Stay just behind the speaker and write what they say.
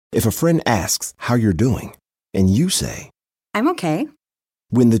If a friend asks how you're doing, and you say, I'm okay.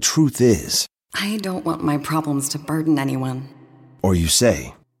 When the truth is, I don't want my problems to burden anyone. Or you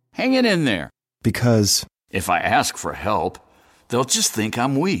say, Hang it in there. Because if I ask for help, they'll just think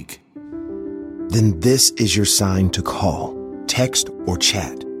I'm weak. Then this is your sign to call, text, or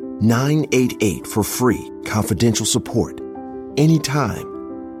chat 988 for free, confidential support.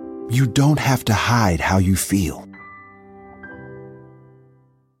 Anytime. You don't have to hide how you feel.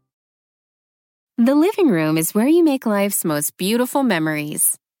 The living room is where you make life's most beautiful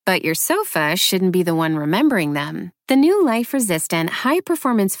memories. But your sofa shouldn't be the one remembering them. The new life-resistant,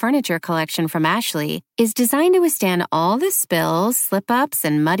 high-performance furniture collection from Ashley is designed to withstand all the spills, slip-ups,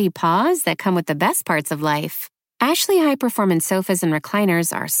 and muddy paws that come with the best parts of life. Ashley high-performance sofas and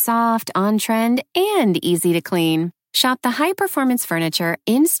recliners are soft, on-trend, and easy to clean. Shop the high-performance furniture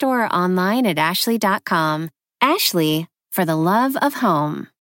in-store or online at ashley.com. Ashley, for the love of home.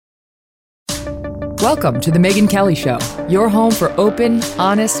 Welcome to The Megyn Kelly Show, your home for open,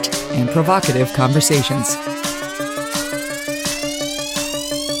 honest, and provocative conversations.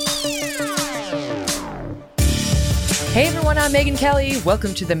 Hey everyone, I'm Megyn Kelly.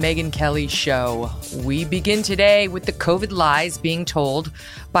 Welcome to The Megyn Kelly Show. We begin today with the COVID lies being told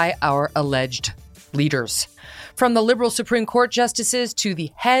by our alleged leaders. From the liberal Supreme Court justices to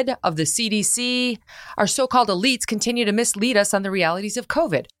the head of the CDC, our so-called elites continue to mislead us on the realities of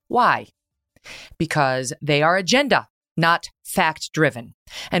COVID. Why? Because they are agenda, not fact-driven.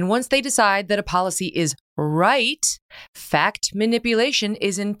 And once they decide that a policy is right, fact manipulation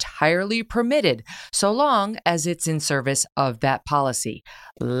is entirely permitted, so long as it's in service of that policy,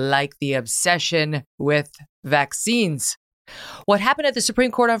 like the obsession with vaccines. What happened at the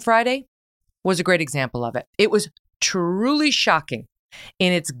Supreme Court on Friday was a great example of it. It was truly shocking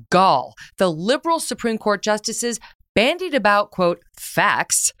in its gall. The liberal Supreme Court justices bandied about, quote,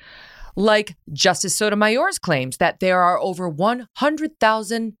 facts, like Justice Sotomayor's claims that there are over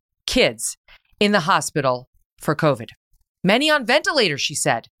 100,000 kids in the hospital for COVID. Many on ventilators, she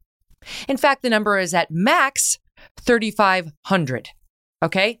said. In fact, the number is at max 3,500.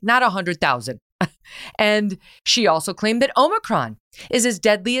 Okay, not 100,000. And she also claimed that Omicron is as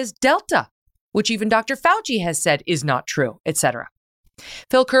deadly as Delta, which even Dr. Fauci has said is not true, etc.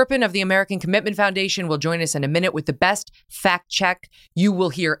 Phil Kerpen of the American Commitment Foundation will join us in a minute with the best fact check you will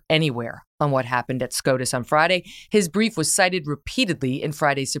hear anywhere on what happened at SCOTUS on Friday. His brief was cited repeatedly in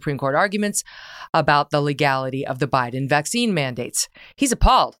Friday's Supreme Court arguments about the legality of the Biden vaccine mandates. He's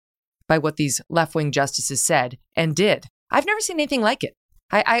appalled by what these left-wing justices said and did. I've never seen anything like it.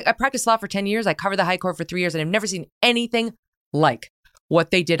 I practiced law for 10 years. I covered the high court for 3 years, and I've never seen anything like what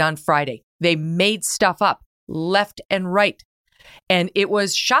they did on Friday. They made stuff up left and right. And it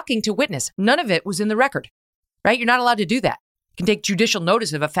was shocking to witness. None of it was in the record, right? You're not allowed to do that. You can take judicial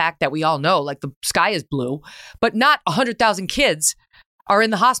notice of a fact that we all know, like the sky is blue, but not 100,000 kids are in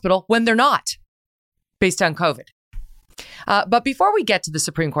the hospital when they're not, based on COVID. But before we get to the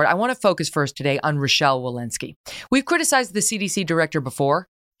Supreme Court, I want to focus first today on Rochelle Walensky. We've criticized the CDC director before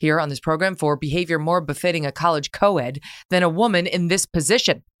here on this program for behavior more befitting a college co-ed than a woman in this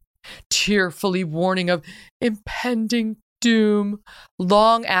position, tearfully warning of impending doom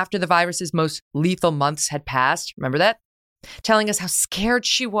long after the virus's most lethal months had passed. Remember that? Telling us how scared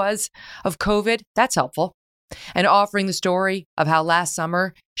she was of COVID. That's helpful. And offering the story of how last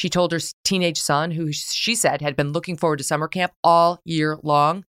summer she told her teenage son, who she said had been looking forward to summer camp all year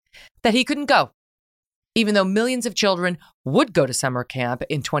long, that he couldn't go, even though millions of children would go to summer camp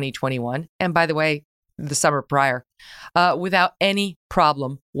in 2021. And by the way, the summer prior, without any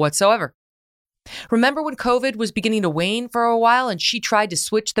problem whatsoever. Remember when COVID was beginning to wane for a while and she tried to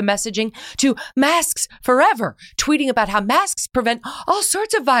switch the messaging to masks forever, tweeting about how masks prevent all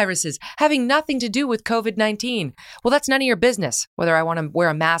sorts of viruses having nothing to do with COVID-19. Well, that's none of your business, whether I want to wear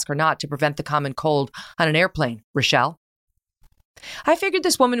a mask or not to prevent the common cold on an airplane, Rochelle. I figured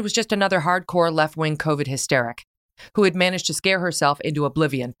this woman was just another hardcore left-wing COVID hysteric who had managed to scare herself into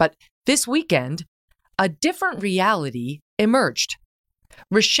oblivion. But this weekend, a different reality emerged.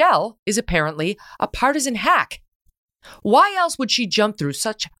 Rochelle is apparently a partisan hack. Why else would she jump through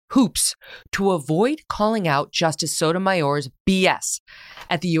such hoops to avoid calling out Justice Sotomayor's BS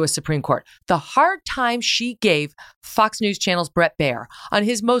at the U.S. Supreme Court? The hard time she gave Fox News Channel's Bret Baier on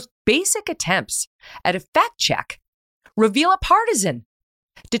his most basic attempts at a fact check reveal a partisan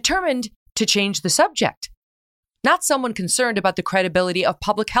determined to change the subject, not someone concerned about the credibility of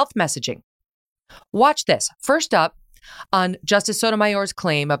public health messaging. Watch this. First up, on Justice Sotomayor's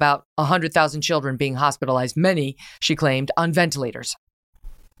claim about 100,000 children being hospitalized, many, she claimed, on ventilators.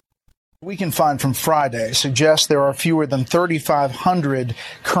 We can find from Friday suggests there are fewer than 3,500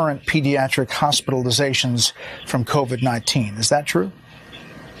 current pediatric hospitalizations from COVID-19. Is that true?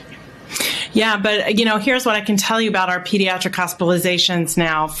 Yeah, but, here's what I can tell you about our pediatric hospitalizations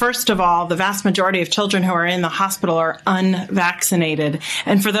now. First of all, the vast majority of children who are in the hospital are unvaccinated.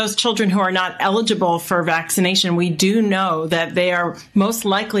 And for those children who are not eligible for vaccination, we do know that they are most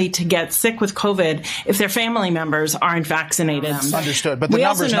likely to get sick with COVID if their family members aren't vaccinated. Understood. But the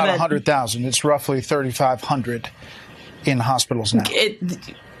number's not 100,000. It's roughly 3,500 in hospitals now.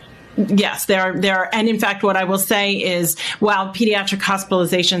 Yes, there are. And in fact, what I will say is while pediatric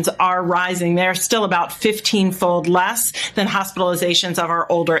hospitalizations are rising, they're still about 15-fold less than hospitalizations of our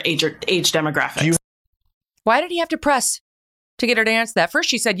older age demographics. Why did he have to press to get her to answer that? First,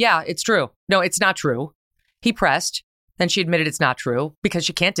 she said, yeah, it's true. No, it's not true. He pressed. Then she admitted it's not true because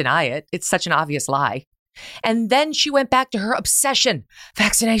she can't deny it. It's such an obvious lie. And then she went back to her obsession.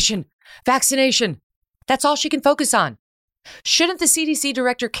 Vaccination. That's all she can focus on. Shouldn't the CDC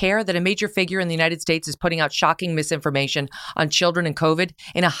director care that a major figure in the United States is putting out shocking misinformation on children and COVID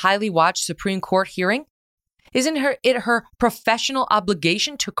in a highly watched Supreme Court hearing? Isn't it her professional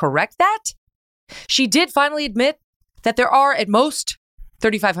obligation to correct that? She did finally admit that there are at most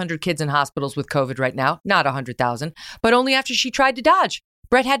 3,500 kids in hospitals with COVID right now, not 100,000, but only after she tried to dodge.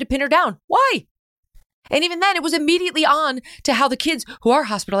 Brett had to pin her down. Why? And even then, it was immediately on to how the kids who are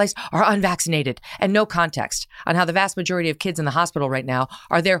hospitalized are unvaccinated and no context on how the vast majority of kids in the hospital right now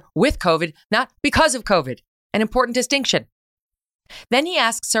are there with COVID, not because of COVID. An important distinction. Then he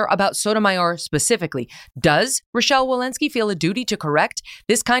asks her about Sotomayor specifically. Does Rochelle Walensky feel a duty to correct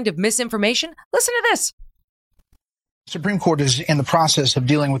this kind of misinformation? Listen to this. Supreme Court is in the process of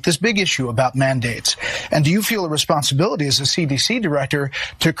dealing with this big issue about mandates. And do you feel a responsibility as a CDC director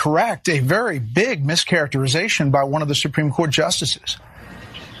to correct a very big mischaracterization by one of the Supreme Court justices?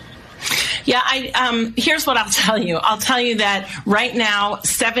 Yeah, here's what I'll tell you. I'll tell you that right now,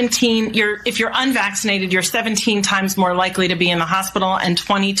 if you're unvaccinated, you're 17 times more likely to be in the hospital and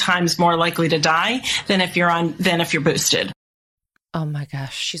 20 times more likely to die than if you're boosted. Oh my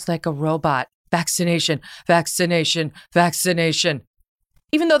gosh, she's like a robot. Vaccination. Even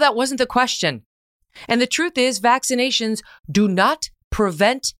though that wasn't the question. And the truth is, vaccinations do not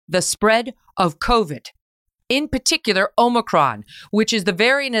prevent the spread of COVID. In particular, Omicron, which is the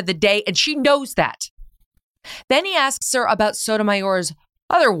variant of the day, and she knows that. Then he asks her about Sotomayor's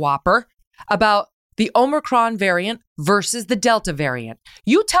other whopper, about the Omicron variant versus the Delta variant.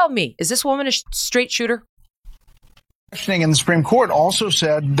 You tell me, is this woman a straight shooter? Questioning in the Supreme Court also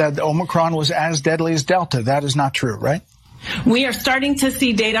said that Omicron was as deadly as Delta. That is not true, right? We are starting to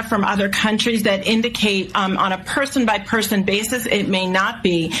see data from other countries that indicate on a person-by-person basis it may not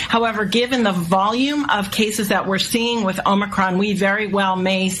be. However, given the volume of cases that we're seeing with Omicron, we very well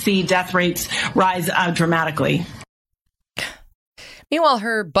may see death rates rise dramatically. Meanwhile,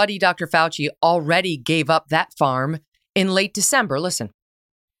 her buddy, Dr. Fauci, already gave up that farm in late December. Listen.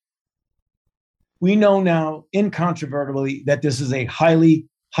 We know now incontrovertibly that this is a highly,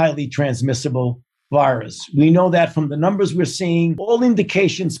 highly transmissible virus. We know that from the numbers we're seeing, all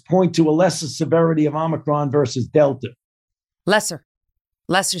indications point to a lesser severity of Omicron versus Delta. Lesser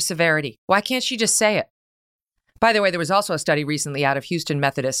severity. Why can't she just say it? By the way, there was also a study recently out of Houston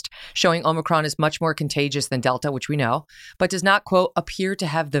Methodist showing Omicron is much more contagious than Delta, which we know, but does not, quote, appear to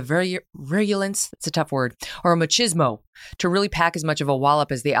have the virulence, that's a tough word, or machismo to really pack as much of a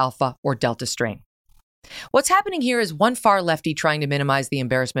wallop as the Alpha or Delta strain. What's happening here is one far lefty trying to minimize the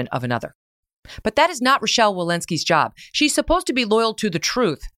embarrassment of another. But that is not Rochelle Walensky's job. She's supposed to be loyal to the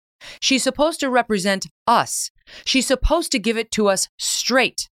truth. She's supposed to represent us. She's supposed to give it to us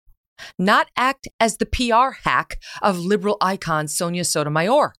straight, not act as the PR hack of liberal icon Sonia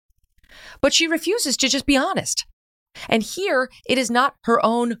Sotomayor. But she refuses to just be honest. And here, it is not her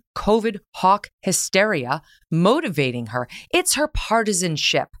own COVID hawk hysteria motivating her. It's her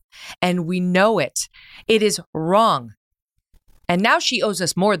partisanship. And we know it. It is wrong. And now she owes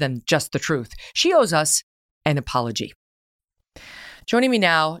us more than just the truth. She owes us an apology. Joining me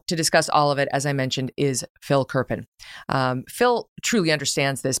now to discuss all of it, as I mentioned, is Phil Kerpen. Phil truly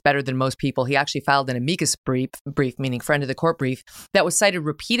understands this better than most people. He actually filed an amicus brief, meaning friend of the court brief, that was cited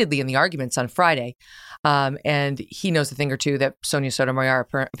repeatedly in the arguments on Friday. And he knows a thing or two that Sonia Sotomayor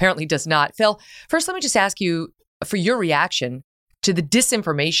apparently does not. Phil, first, let me just ask you for your reaction to the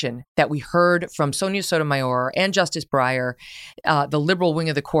disinformation that we heard from Sonia Sotomayor and Justice Breyer, the liberal wing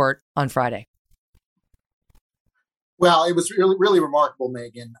of the court, on Friday. Well, it was really, really remarkable,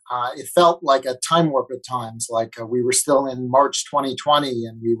 Megan. It felt like a time warp at times, like we were still in March 2020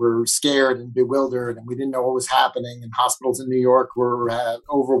 and we were scared and bewildered and we didn't know what was happening. And hospitals in New York were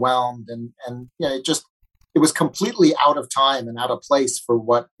overwhelmed. And it was completely out of time and out of place for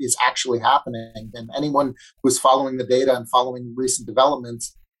what is actually happening. And anyone who's following the data and following recent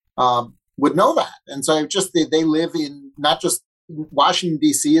developments would know that. And so they live in not just Washington,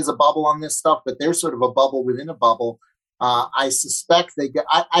 D.C. is a bubble on this stuff, but they're sort of a bubble within a bubble. I suspect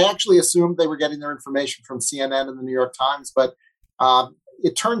I actually assumed they were getting their information from CNN and the New York Times, but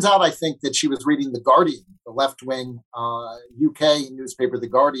it turns out, I think, that she was reading The Guardian, the left-wing UK newspaper, The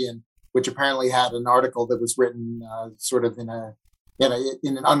Guardian, which apparently had an article that was written sort of in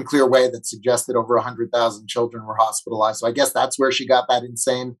an unclear way that suggested over 100,000 children were hospitalized. So I guess that's where she got that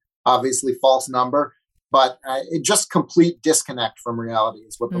insane, obviously false number. But it just complete disconnect from reality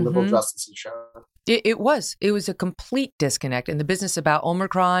is what the liberal justices showed. It was a complete disconnect. And the business about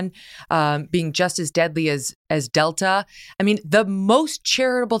Omicron being just as deadly as Delta. I mean, the most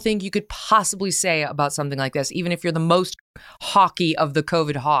charitable thing you could possibly say about something like this, even if you're the most hawky of the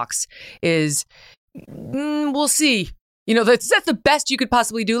COVID hawks, is we'll see. That's the best you could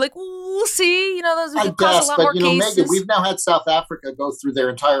possibly do. Like, we'll see. Those would cause a lot more cases. Megan, we've now had South Africa go through their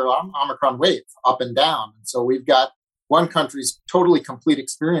entire Omicron wave, up and down. And so we've got one country's totally complete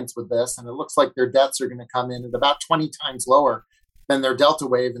experience with this, and it looks like their deaths are going to come in at about 20 times lower than their Delta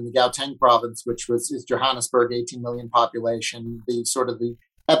wave in the Gauteng province, which is Johannesburg, 18 million population, the sort of the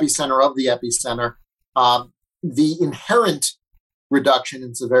epicenter of the epicenter. The inherent reduction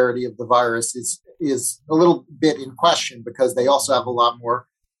in severity of the virus is a little bit in question because they also have a lot more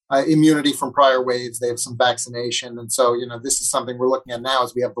immunity from prior waves. They have some vaccination. And so, this is something we're looking at now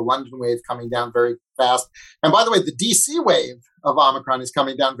as we have the London wave coming down very fast. And by the way, the DC wave of Omicron is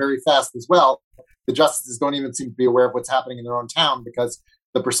coming down very fast as well. The justices don't even seem to be aware of what's happening in their own town because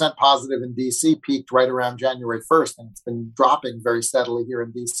the percent positive in DC peaked right around January 1st, and it's been dropping very steadily here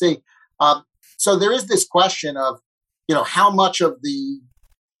in DC. So there is this question of, how much of the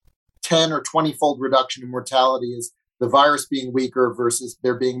 10 or 20-fold reduction in mortality is the virus being weaker versus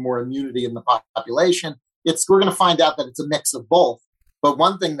there being more immunity in the population. We're going to find out that it's a mix of both. But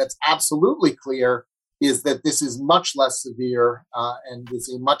one thing that's absolutely clear is that this is much less severe and is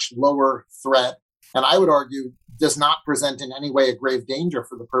a much lower threat. And I would argue does not present in any way a grave danger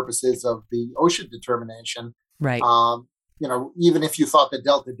for the purposes of the OSHA determination. Right. Even if you thought that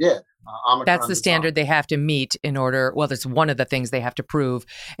Delta did. Omicron that's the standard they have to meet in order. Well, that's one of the things they have to prove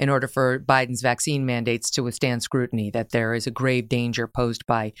in order for Biden's vaccine mandates to withstand scrutiny, that there is a grave danger posed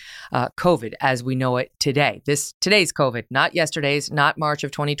by COVID as we know it today. Today's COVID, not yesterday's, not March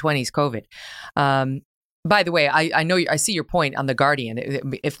of 2020's COVID. By the way, I know I see your point on The Guardian.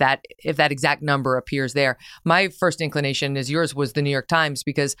 If that exact number appears there, my first inclination, as yours, was the New York Times,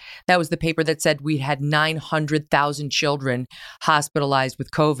 because that was the paper that said we had 900,000 children hospitalized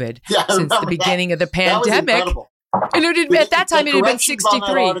with COVID since the beginning of the pandemic. And at that time, it had been 63. On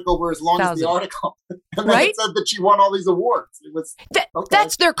that article were as long as the article. And then right? It said that she won all these awards. It was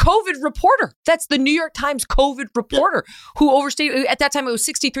That's their COVID reporter. That's the New York Times COVID reporter who overstated. At that time, it was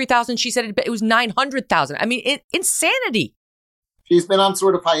 63,000. She said it was 900,000. I mean, insanity. She's been on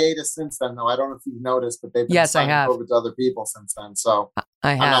sort of hiatus since then, though. I don't know if you've noticed, but they've been assigning COVID to other people since then. So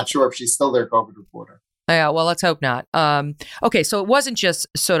I'm not sure if she's still their COVID reporter. Yeah, well, let's hope not. Okay, so it wasn't just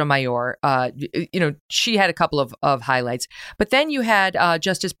Sotomayor. She had a couple of highlights. But then you had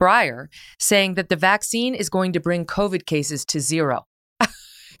Justice Breyer saying that the vaccine is going to bring COVID cases to zero.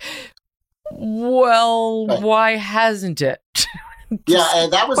 Well, right. Why hasn't it?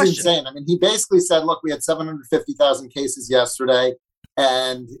 And that was insane. I mean, he basically said, look, we had 750,000 cases yesterday.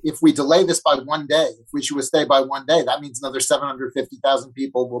 And if we delay this by 1 day, if we issue a stay by 1 day, that means another 750,000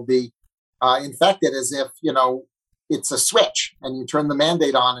 people will be infected, as if, it's a switch and you turn the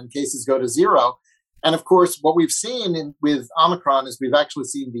mandate on and cases go to zero. And of course, what we've seen with Omicron is we've actually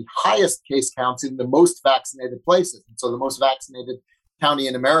seen the highest case counts in the most vaccinated places. And so the most vaccinated county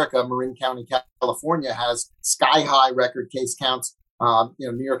in America, Marin County, California, has sky high record case counts.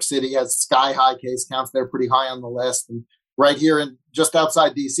 New York City has sky high case counts. They're pretty high on the list. And right here just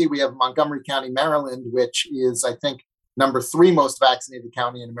outside DC, we have Montgomery County, Maryland, which is, I think, number 3 most vaccinated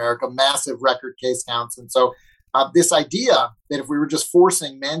county in America, massive record case counts. And so this idea that if we were just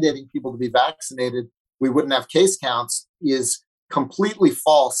mandating people to be vaccinated, we wouldn't have case counts is completely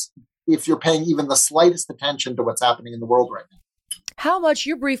false if you're paying even the slightest attention to what's happening in the world right now. How much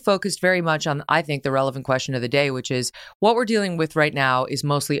your brief focused very much on, I think, the relevant question of the day, which is what we're dealing with right now is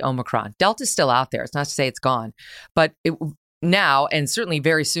mostly Omicron. Delta's still out there. It's not to say it's gone, but now, and certainly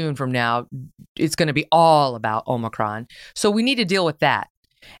very soon from now, it's going to be all about Omicron. So we need to deal with that.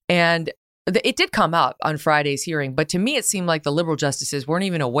 And it did come up on Friday's hearing, but to me, it seemed like the liberal justices weren't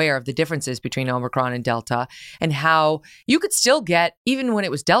even aware of the differences between Omicron and Delta, and how you could still get, even when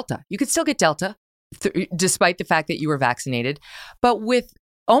it was Delta, you could still get Delta despite the fact that you were vaccinated. But with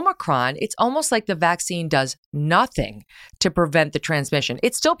Omicron, it's almost like the vaccine does nothing to prevent the transmission.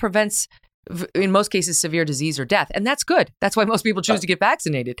 It still prevents, in most cases, severe disease or death. And that's good. That's why most people choose to get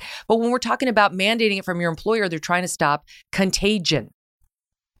vaccinated. But when we're talking about mandating it from your employer, they're trying to stop contagion.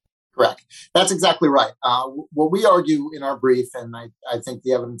 Correct. That's exactly right. What we argue in our brief, and I think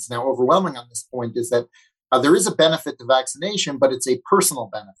the evidence is now overwhelming on this point, is that there is a benefit to vaccination, but it's a personal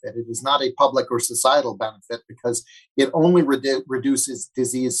benefit. It is not a public or societal benefit because it only reduces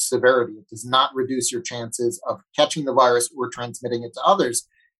disease severity. It does not reduce your chances of catching the virus or transmitting it to others.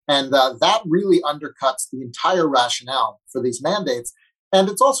 And that really undercuts the entire rationale for these mandates. And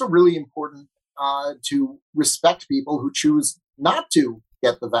it's also really important to respect people who choose not to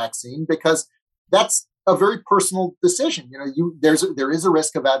get the vaccine, because that's a very personal decision. There is a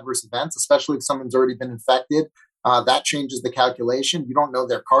risk of adverse events, especially if someone's already been infected. That changes the calculation. You don't know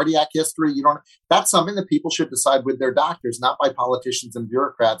their cardiac history. That's something that people should decide with their doctors, not by politicians and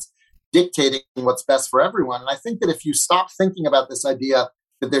bureaucrats dictating what's best for everyone. And I think that if you stop thinking about this idea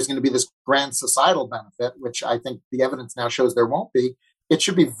that there's going to be this grand societal benefit, which I think the evidence now shows there won't be, it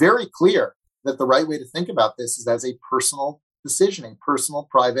should be very clear that the right way to think about this is as a personal decision, a personal,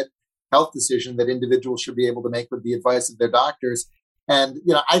 private health decision that individuals should be able to make with the advice of their doctors. And,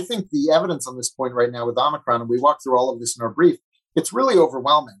 I think the evidence on this point right now with Omicron, and we walk through all of this in our brief, it's really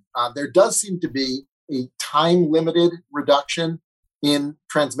overwhelming. There does seem to be a time-limited reduction in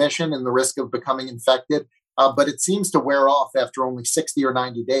transmission and the risk of becoming infected, but it seems to wear off after only 60 or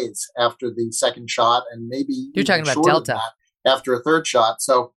 90 days after the second shot, and maybe you're talking about Delta after a third shot.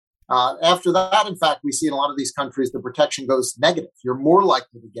 So after that, in fact, we see in a lot of these countries, the protection goes negative. You're more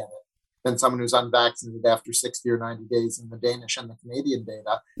likely to get it than someone who's unvaccinated after 60 or 90 days in the Danish and the Canadian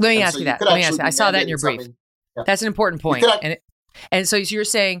data. Let me ask you that. I saw that in your brief. Yeah. That's an important point. And so you're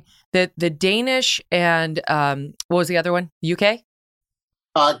saying that the Danish and what was the other one? UK?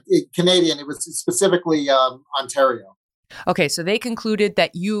 Canadian. It was specifically Ontario. Okay, so they concluded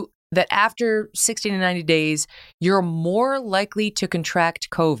that after 60 to 90 days, you're more likely to contract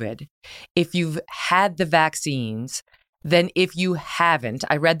COVID if you've had the vaccines than if you haven't.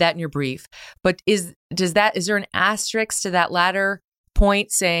 I read that in your brief. But is there an asterisk to that latter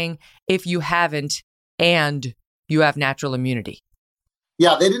point saying if you haven't and you have natural immunity?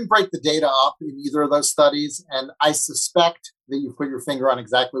 Yeah, they didn't break the data up in either of those studies. And I suspect that you put your finger on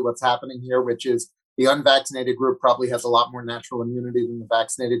exactly what's happening here, which is the unvaccinated group probably has a lot more natural immunity than the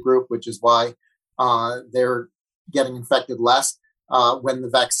vaccinated group, which is why they're getting infected less. When the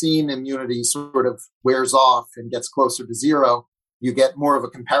vaccine immunity sort of wears off and gets closer to zero, you get more of a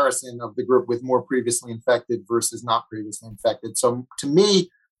comparison of the group with more previously infected versus not previously infected. So to me,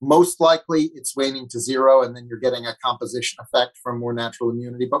 most likely it's waning to zero, and then you're getting a composition effect from more natural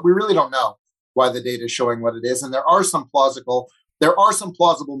immunity. But we really don't know why the data is showing what it is. And there are some plausible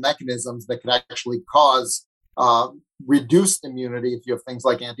mechanisms that could actually cause reduced immunity if you have things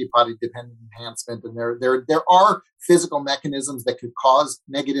like antibody-dependent enhancement. And there are physical mechanisms that could cause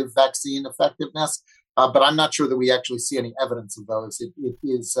negative vaccine effectiveness, but I'm not sure that we actually see any evidence of those. It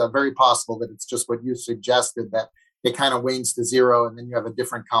is very possible that it's just what you suggested, that it kind of wanes to zero, and then you have a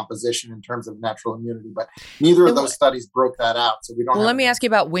different composition in terms of natural immunity. But neither of those studies broke that out, so we don't. Well, let me ask you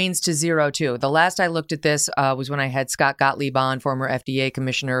about wanes to zero too. The last I looked at this was when I had Scott Gottlieb on, former FDA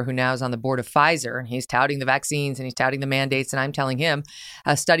commissioner who now is on the board of Pfizer, and he's touting the vaccines and he's touting the mandates. And I'm telling him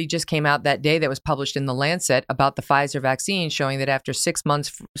a study just came out that day that was published in The Lancet about the Pfizer vaccine, showing that after 6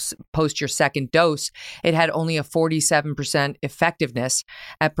 months post your second dose, it had only a 47% effectiveness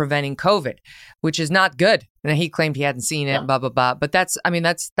at preventing COVID, which is not good. And he claimed he hadn't seen it, blah, blah, blah. But that's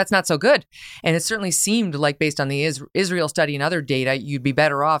not so good. And it certainly seemed like, based on the Israel study and other data, you'd be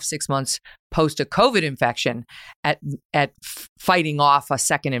better off 6 months post a COVID infection at fighting off a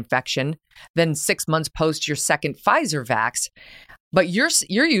second infection than 6 months post your second Pfizer vax. But you're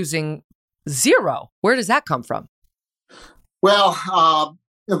using zero. Where does that come from? Well,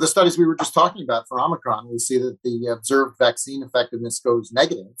 the studies we were just talking about for Omicron, we see that the observed vaccine effectiveness goes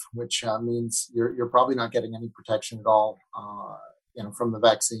negative, which means you're probably not getting any protection at all, from the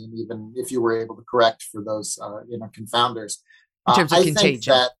vaccine, even if you were able to correct for those, confounders. In terms of I contagion. think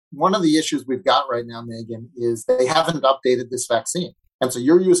that one of the issues we've got right now, Megan, is they haven't updated this vaccine. And so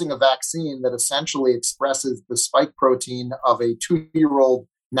you're using a vaccine that essentially expresses the spike protein of a 2-year-old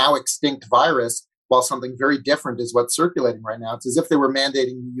now extinct virus, while something very different is what's circulating right now. It's as if they were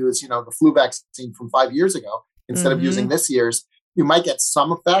mandating you use, the flu vaccine from 5 years ago instead of using this year's. You might get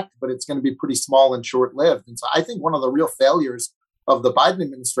some effect, but it's going to be pretty small and short-lived. And so I think one of the real failures of the Biden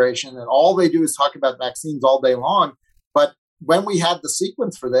administration, and all they do is talk about vaccines all day long. But when we had the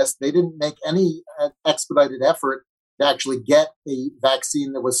sequence for this, they didn't make any expedited effort to actually get a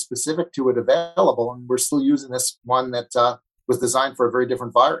vaccine that was specific to it available. And we're still using this one that was designed for a very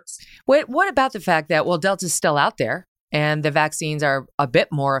different virus. What about the fact that, Delta's still out there and the vaccines are a bit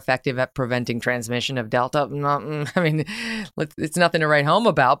more effective at preventing transmission of Delta? It's nothing to write home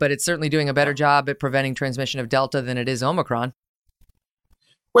about, but it's certainly doing a better job at preventing transmission of Delta than it is Omicron.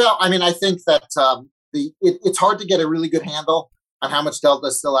 Well, I think that it's hard to get a really good handle on how much Delta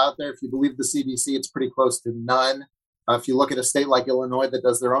is still out there. If you believe the CDC, it's pretty close to none. If you look at a state like Illinois that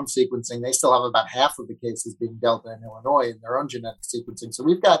does their own sequencing, they still have about half of the cases being Delta in Illinois in their own genetic sequencing. So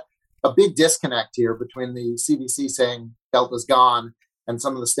we've got a big disconnect here between the CDC saying Delta's gone and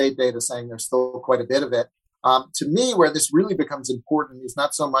some of the state data saying there's still quite a bit of it. To me, where this really becomes important is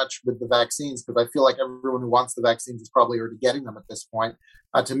not so much with the vaccines, because I feel like everyone who wants the vaccines is probably already getting them at this point.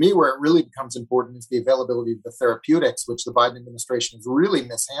 To me, where it really becomes important is the availability of the therapeutics, which the Biden administration has really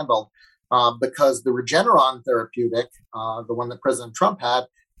mishandled, because the Regeneron therapeutic, the one that President Trump had,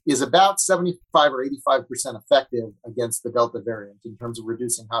 is about 75 or 85% effective against the Delta variant in terms of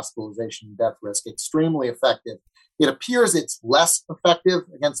reducing hospitalization and death risk. Extremely effective. It appears it's less effective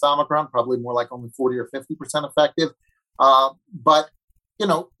against Omicron, probably more like only 40 or 50% effective. But,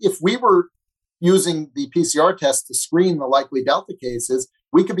 if we were using the PCR test to screen the likely Delta cases,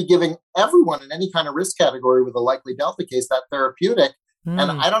 we could be giving everyone in any kind of risk category with a likely Delta case that therapeutic.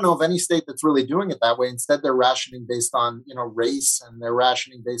 And I don't know of any state that's really doing it that way. Instead, they're rationing based on, race, and they're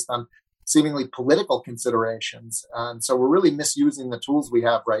rationing based on seemingly political considerations. And so we're really misusing the tools we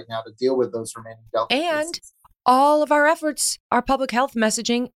have right now to deal with those remaining Delta cases. All of our efforts, our public health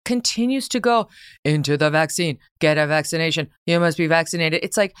messaging continues to go into the vaccine. Get a vaccination. You must be vaccinated.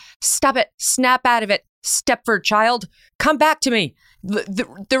 It's like, stop it. Snap out of it. Stepford child, come back to me.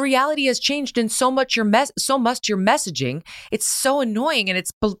 The reality has changed, and so much your messaging. It's so annoying, and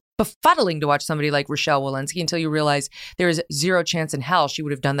it's befuddling to watch somebody like Rochelle Walensky until you realize there is zero chance in hell she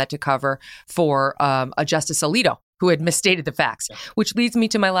would have done that to cover for a Justice Alito who had misstated the facts. Yeah. Which leads me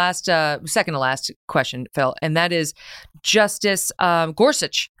to my second to last question, Phil, and that is Justice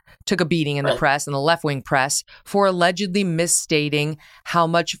Gorsuch took a beating in the press and the left-wing press for allegedly misstating how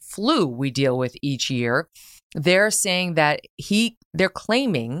much flu we deal with each year. They're saying that they're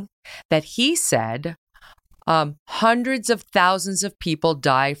claiming that he said hundreds of thousands of people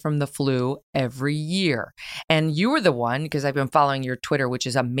die from the flu every year. And you were the one, because I've been following your Twitter, which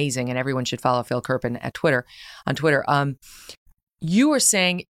is amazing, and everyone should follow Phil Kerpen on Twitter. You were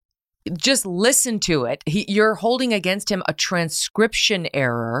saying, just listen to it. You're holding against him a transcription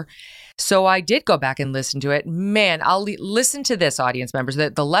error. So I did go back and listen to it. Man, I'll listen to this, audience members.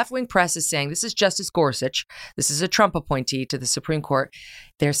 The left-wing press is saying this is Justice Gorsuch. This is a Trump appointee to the Supreme Court.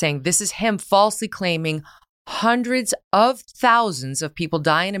 They're saying this is him falsely claiming hundreds of thousands of people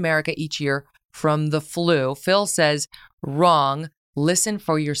die in America each year from the flu. Phil says, wrong. Listen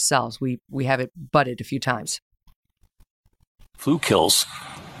for yourselves. We have it butted a few times. Flu kills,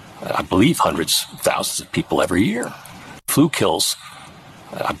 I believe, hundreds of thousands of people every year. Flu kills,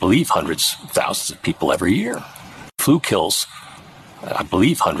 I believe, hundreds of thousands of people every year. Flu kills, I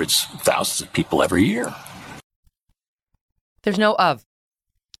believe, hundreds of thousands of people every year. There's no of.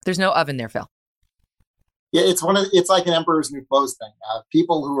 There's no of in there, Phil. Yeah, it's like an emperor's new clothes thing.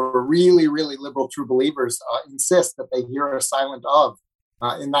 People who are really, really liberal true believers insist that they hear a silent of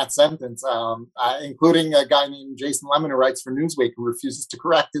in that sentence, including a guy named Jason Lemon who writes for Newsweek, who refuses to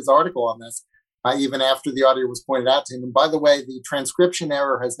correct his article on this, even after the audio was pointed out to him. And by the way, the transcription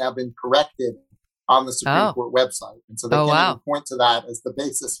error has now been corrected on the Supreme Court website. And so they can't even point to that as the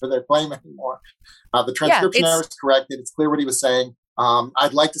basis for their claim anymore. The transcription error is corrected. It's clear what he was saying.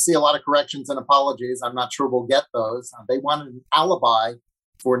 I'd like to see a lot of corrections and apologies. I'm not sure we'll get those. They wanted an alibi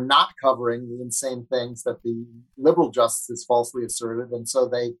for not covering the insane things that the liberal justices falsely asserted. And so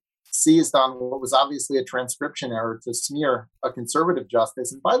they seized on what was obviously a transcription error to smear a conservative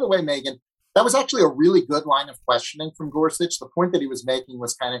justice. And by the way, Megyn, that was actually a really good line of questioning from Gorsuch. The point that he was making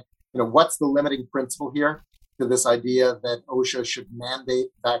was kind of, what's the limiting principle here to this idea that OSHA should mandate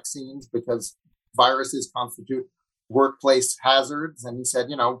vaccines because viruses constitute workplace hazards. And he said,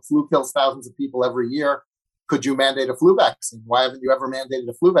 flu kills thousands of people every year. Could you mandate a flu vaccine? Why haven't you ever mandated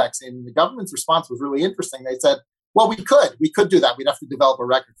a flu vaccine? And the government's response was really interesting. They said, well, we could do that. We'd have to develop a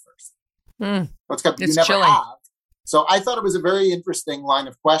record first. It's you never chilling. have. So I thought it was a very interesting line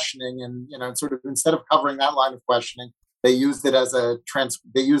of questioning. And, sort of instead of covering that line of questioning, they used it as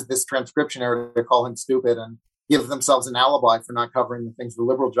they used this transcription error to call him stupid and give themselves an alibi for not covering the things the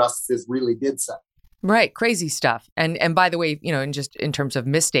liberal justices really did say. Right. Crazy stuff. And by the way, in terms of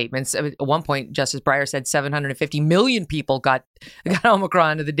misstatements, at one point, Justice Breyer said 750 million people got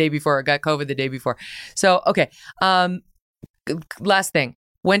Omicron the day before, or got COVID the day before. So, okay. Last thing.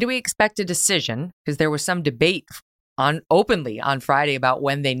 When do we expect a decision? Because there was some debate openly on Friday about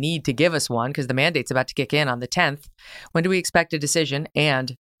when they need to give us one, because the mandate's about to kick in on the 10th. When do we expect a decision?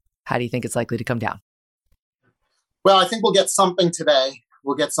 And how do you think it's likely to come down? Well, I think we'll get something today.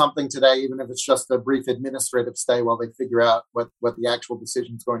 Even if it's just a brief administrative stay while they figure out what the actual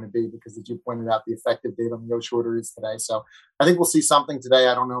decision is going to be, because as you pointed out, the effective date on the OSHA order is today. So I think we'll see something today.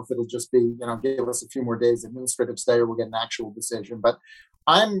 I don't know if it'll just be, give us a few more days administrative stay, or we'll get an actual decision. But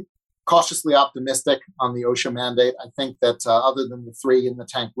I'm cautiously optimistic on the OSHA mandate. I think that other than the 3 in the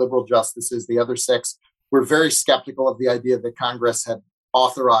tank liberal justices, the other 6 were very skeptical of the idea that Congress had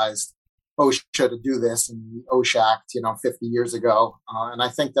authorized OSHA to do this in the OSHA Act, 50 years ago. And I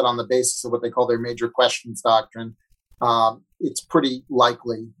think that on the basis of what they call their major questions doctrine, it's pretty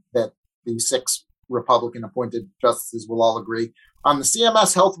likely that the 6 Republican appointed justices will all agree. On the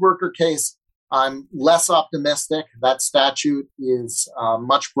CMS health worker case, I'm less optimistic. That statute is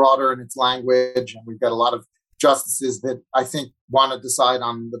much broader in its language, and we've got a lot of justices that I think want to decide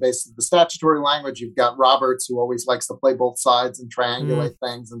on the basis of the statutory language. You've got Roberts, who always likes to play both sides and triangulate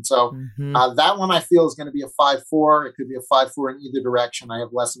things. And so that one I feel is going to be a 5-4. It could be a 5-4 in either direction. I have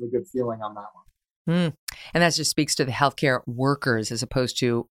less of a good feeling on that one. And that just speaks to the healthcare workers as opposed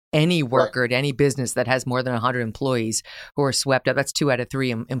to any worker at any business that has more than 100 employees who are swept up. That's 2 out of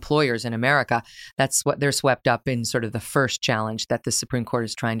 3 employers in America. That's what they're swept up in, sort of the first challenge that the Supreme Court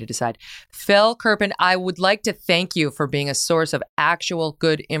is trying to decide. Phil Kerpen, I would like to thank you for being a source of actual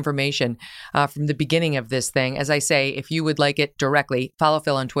good information from the beginning of this thing. As I say, if you would like it directly, follow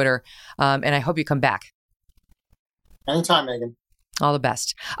Phil on Twitter, and I hope you come back. Anytime, Megan. All the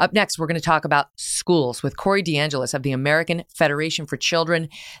best. Up next, we're going to talk about schools with Corey DeAngelis of the American Federation for Children.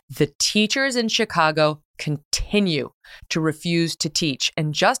 The teachers in Chicago continue to refuse to teach.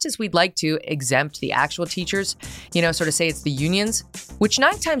 And just as we'd like to exempt the actual teachers, sort of say it's the unions, which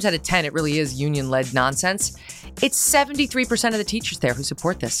 9 times out of 10, it really is union-led nonsense. It's 73% of the teachers there who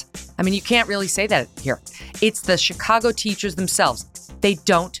support this. I mean, you can't really say that here. It's the Chicago teachers themselves. They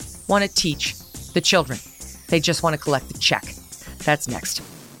don't want to teach the children. They just want to collect the check. That's next.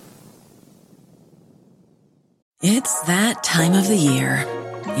 It's that time of the year.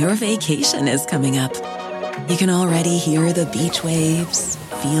 Your vacation is coming up. You can already hear the beach waves,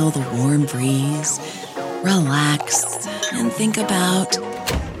 feel the warm breeze, relax, and think about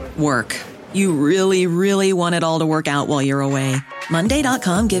work. You really, really want it all to work out while you're away.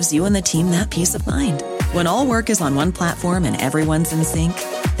 Monday.com gives you and the team that peace of mind. When all work is on one platform and everyone's in sync,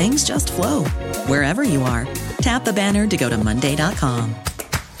 things just flow. Wherever you are, tap the banner to go to Monday.com.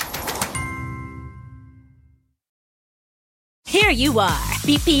 Here you are,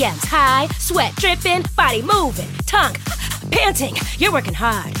 BPMs high, sweat dripping, body moving, tongue panting. You're working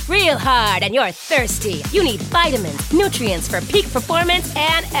hard, real hard, and you're thirsty. You need vitamins, nutrients for peak performance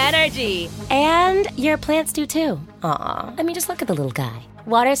and energy. And your plants do too. Aw, I mean, just look at the little guy.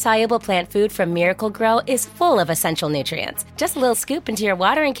 Water-soluble plant food from Miracle Grow is full of essential nutrients. Just a little scoop into your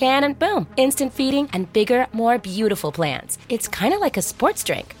watering can and boom, instant feeding and bigger, more beautiful plants. It's kind of like a sports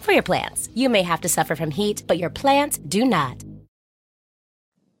drink for your plants. You may have to suffer from heat, but your plants do not.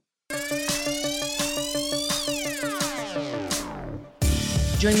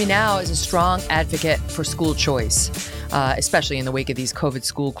 Joining me now is a strong advocate for school choice, especially in the wake of these COVID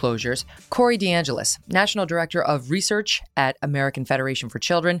school closures. Corey DeAngelis, National Director of Research at American Federation for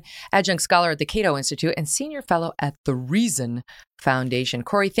Children, Adjunct Scholar at the Cato Institute, and Senior Fellow at the Reason Foundation.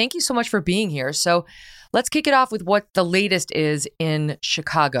 Corey, thank you so much for being here. So let's kick it off with what the latest is in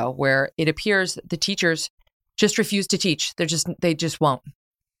Chicago, where it appears the teachers just refuse to teach. They just won't.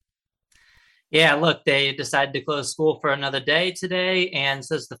 Yeah, look, they decided to close school for another day today, and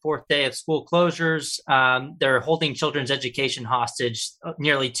so it's the 4th day of school closures. They're holding children's education hostage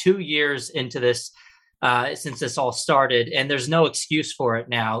nearly 2 years into this, since this all started, and there's no excuse for it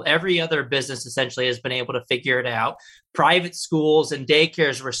now. Every other business essentially has been able to figure it out. Private schools and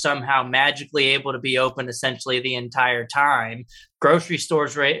daycares were somehow magically able to be open essentially the entire time. Grocery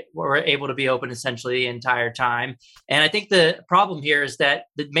stores were able to be open essentially the entire time. And I think the problem here is that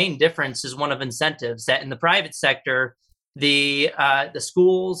the main difference is one of incentives, that in the private sector, the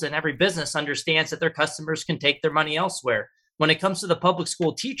schools and every business understands that their customers can take their money elsewhere. when it comes to the public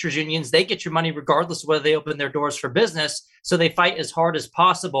school teachers unions, they get your money regardless of whether they open their doors for business. So they fight as hard as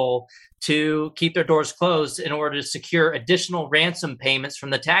possible to keep their doors closed in order to secure additional ransom payments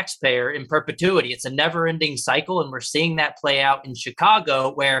from the taxpayer in perpetuity. It's a never-ending cycle, and we're seeing that play out in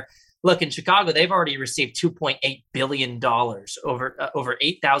Chicago, where, look, in Chicago, they've already received $2.8 billion, over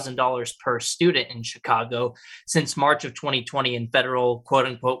 $8,000 per student in Chicago since March of 2020 in federal, quote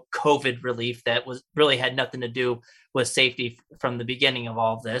unquote, COVID relief that was really had nothing to do with safety from the beginning of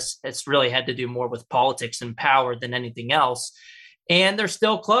all of this. It's really had to do more with politics and power than anything else. And they're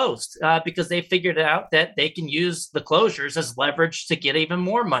still closed because they figured out that they can use the closures as leverage to get even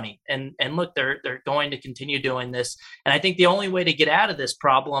more money. And look, they're going to continue doing this. And I think the only way to get out of this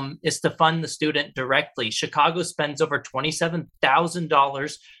problem is to fund the student directly. Chicago spends over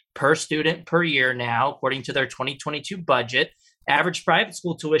 $27,000 per student per year now, according to their 2022 budget. Average private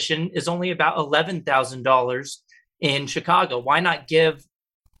school tuition is only about $11,000 in Chicago. Why not give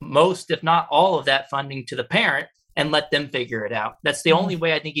most, if not all of that funding to the parent and let them figure it out? That's the only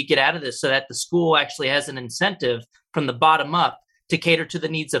way I think you get out of this, so that the school actually has an incentive from the bottom up to cater to the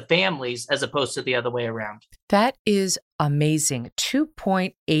needs of families as opposed to the other way around. That is amazing.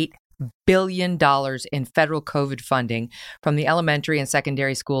 $2.8 billion in federal COVID funding from the Elementary and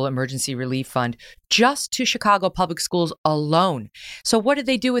Secondary School Emergency Relief Fund just to Chicago public schools alone. So what did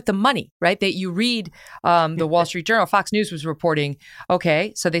they do with the money, right? That you read the Wall Street Journal, Fox News was reporting,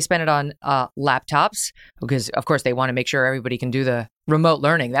 okay, so they spent it on laptops because, of course, they want to make sure everybody can do the remote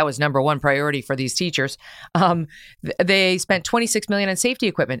learning. That was number one priority for these teachers. They spent $26 million on safety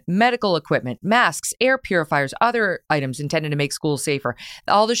equipment, medical equipment, masks, air purifiers, other items intended to make schools safer.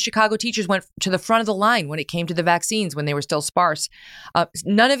 All the Chicago teachers went to the front of the line when it came to the vaccines when they were still sparse.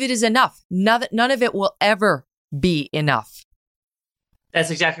 None of it is enough. None of it will ever be enough. That's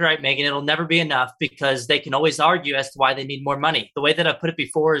exactly right, Megan. It'll never be enough because they can always argue as to why they need more money. The way that I put it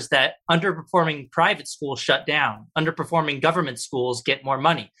before is that underperforming private schools shut down. Underperforming government schools get more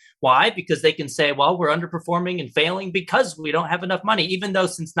money. Why? Because they can say, well, we're underperforming and failing because we don't have enough money, even though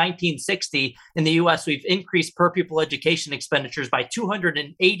since 1960 in the U.S., we've increased per pupil education expenditures by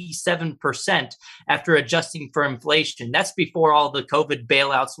 287% after adjusting for inflation. That's before all the COVID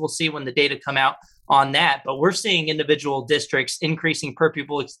bailouts. We'll see when the data come out on that, but we're seeing individual districts increasing per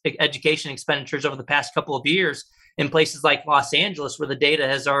pupil education expenditures over the past couple of years in places like Los Angeles, where the data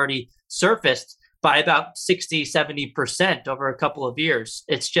has already surfaced by about 60, 70% over a couple of years.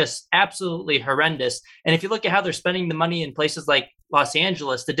 It's just absolutely horrendous. And if you look at how they're spending the money in places like Los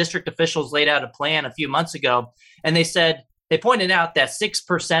Angeles, the district officials laid out a plan a few months ago, and they pointed out that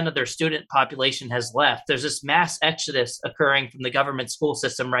 6% of their student population has left. There's this mass exodus occurring from the government school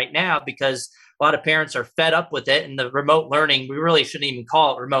system right now because a lot of parents are fed up with it. And the remote learning, we really shouldn't even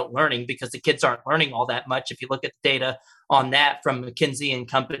call it remote learning because the kids aren't learning all that much. If you look at the data on that from McKinsey and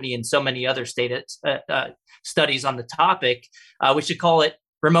Company and so many other studies on the topic, we should call it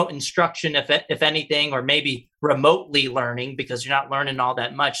remote instruction, if anything, or maybe remotely learning because you're not learning all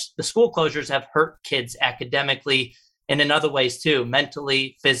that much. The school closures have hurt kids academically and in other ways too,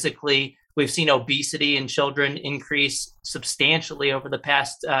 mentally, physically. We've seen obesity in children increase substantially over the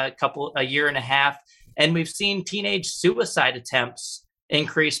past a year and a half. And we've seen teenage suicide attempts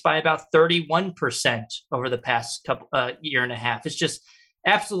increase by about 31% over the past year and a half. It's just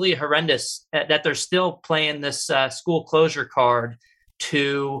absolutely horrendous that they're still playing this school closure card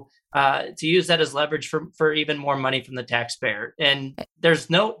to use that as leverage for even more money from the taxpayer. And there's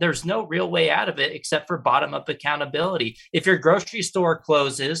no real way out of it except for bottom-up accountability. If your grocery store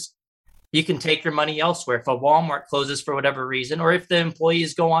closes, you can take your money elsewhere. If a Walmart closes for whatever reason, or if the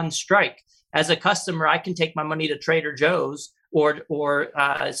employees go on strike, as a customer, I can take my money to Trader Joe's or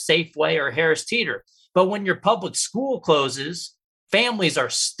Safeway or Harris Teeter. But when your public school closes, families are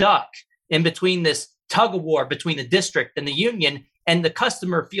stuck in between this tug of war between the district and the union, and the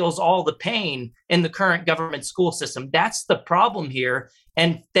customer feels all the pain in the current government school system. That's the problem here.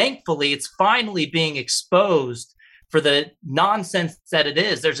 And thankfully, it's finally being exposed for the nonsense that it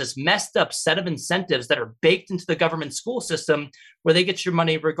is. There's this messed up set of incentives that are baked into the government school system where they get your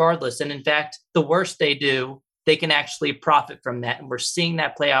money regardless. And in fact, the worse they do, they can actually profit from that. And we're seeing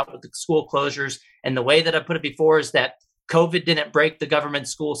that play out with the school closures. And the way that I put it before is that COVID didn't break the government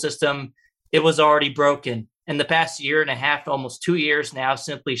school system. It was already broken. And the past year and a half, almost 2 years now,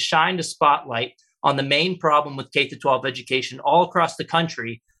 simply shined a spotlight on the main problem with K-12 education all across the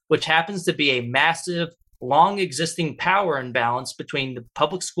country, which happens to be a massive, long existing power imbalance between the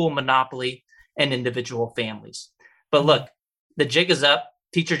public school monopoly and individual families. But look, the jig is up.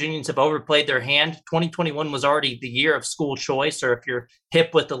 Teachers unions have overplayed their hand. 2021 was already the year of school choice, or if you're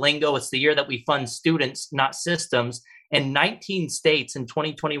hip with the lingo, it's the year that we fund students, not systems. And 19 states in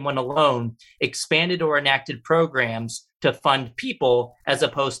 2021 alone expanded or enacted programs to fund people as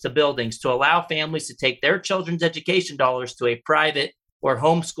opposed to buildings, to allow families to take their children's education dollars to a private or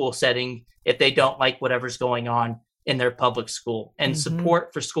homeschool setting if they don't like whatever's going on in their public school. And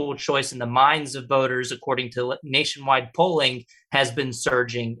support for school choice in the minds of voters, according to nationwide polling, has been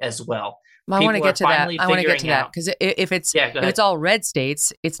surging as well. I want to get to that. Because if it's all red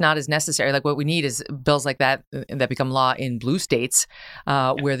states, it's not as necessary. Like what we need is bills like that become law in blue states,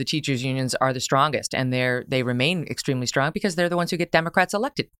 where the teachers' unions are the strongest, and they remain extremely strong because they're the ones who get Democrats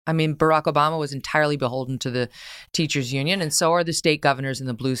elected. I mean, Barack Obama was entirely beholden to the teachers' union, and so are the state governors in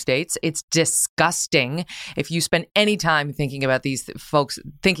the blue states. It's disgusting. If you spend any time thinking that these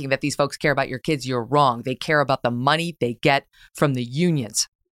folks care about your kids, you're wrong. They care about the money they get from the unions.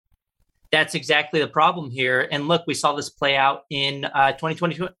 That's exactly the problem here. And look, we saw this play out in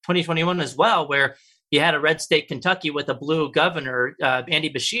 2021 as well, where you had a red state, Kentucky, with a blue governor, Andy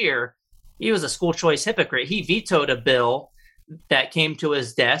Beshear. He was a school choice hypocrite. He vetoed a bill that came to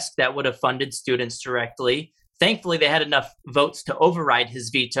his desk that would have funded students directly. Thankfully, they had enough votes to override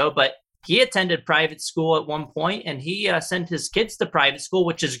his veto, but he attended private school at one point, and he sent his kids to private school,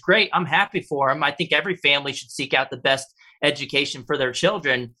 which is great. I'm happy for him. I think every family should seek out the best education for their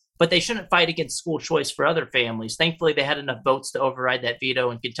children, but they shouldn't fight against school choice for other families. Thankfully, they had enough votes to override that veto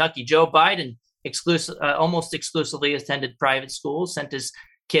in Kentucky. Joe Biden almost exclusively attended private schools, sent his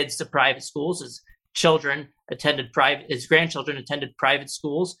kids to private schools. His grandchildren attended private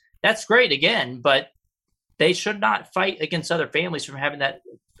schools. That's great again, but they should not fight against other families from having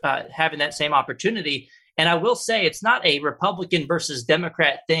that same opportunity. And I will say it's not a Republican versus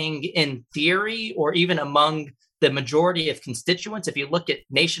Democrat thing in theory or even among the majority of constituents. If you look at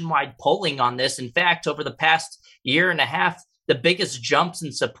nationwide polling on this, in fact, over the past year and a half, the biggest jumps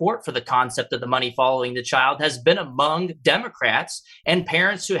in support for the concept of the money following the child has been among Democrats and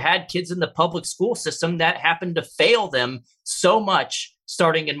parents who had kids in the public school system that happened to fail them so much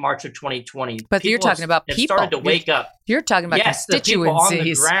starting in March of 2020. But you're talking about people. Started to wake up. You're talking about constituencies. The people on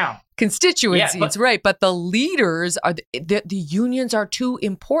the ground. Constituencies, right. But the leaders are the unions are too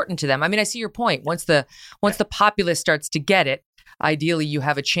important to them. I mean, I see your point. Once the populace starts to get it, ideally you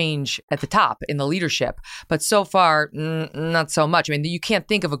have a change at the top in the leadership. But so far, not so much. I mean, you can't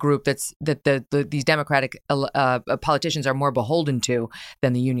think of a group that these Democratic politicians are more beholden to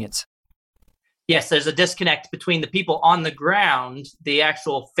than the unions. Yes, there's a disconnect between the people on the ground, the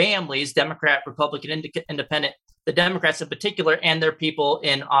actual families, Democrat, Republican, Independent, the Democrats in particular, and their people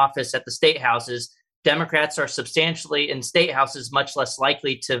in office at the state houses. Democrats are substantially in state houses much less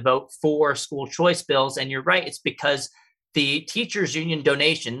likely to vote for school choice bills. And you're right, it's because the teachers union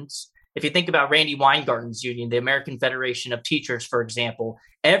donations, if you think about Randy Weingarten's union, the American Federation of Teachers, for example,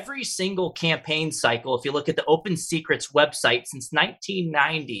 every single campaign cycle, if you look at the Open Secrets website since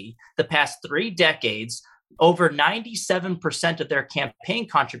 1990, the past 3 decades, over 97% of their campaign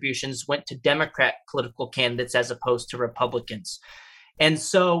contributions went to Democrat political candidates as opposed to Republicans. And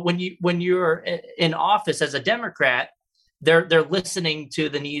so when you're in office as a Democrat, they're listening to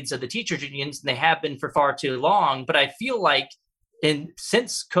the needs of the teachers unions, and they have been for far too long. But I feel like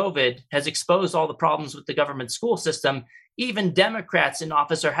since COVID has exposed all the problems with the government school system, even Democrats in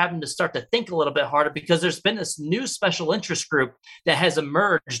office are having to start to think a little bit harder, because there's been this new special interest group that has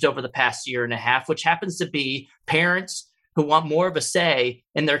emerged over the past year and a half, which happens to be parents who want more of a say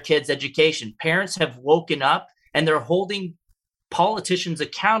in their kids' education. Parents have woken up and they're holding politicians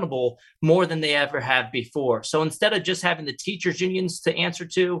accountable more than they ever have before. So instead of just having the teachers unions to answer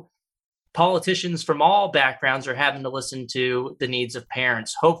to, politicians from all backgrounds are having to listen to the needs of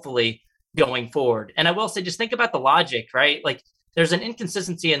parents, hopefully going forward. And I will say, just think about the logic, right? Like, there's an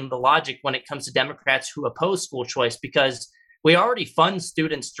inconsistency in the logic when it comes to Democrats who oppose school choice, because we already fund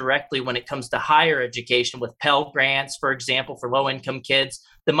students directly when it comes to higher education with Pell Grants, for example, for low-income kids.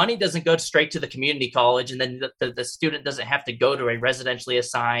 The money doesn't go straight to the community college, and then the student doesn't have to go to a residentially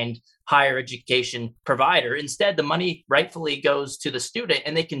assigned higher education provider. Instead, the money rightfully goes to the student,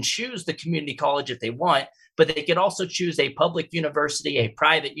 and they can choose the community college if they want, but they could also choose a public university, a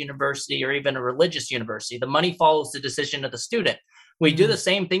private university, or even a religious university. The money follows the decision of the student. We do the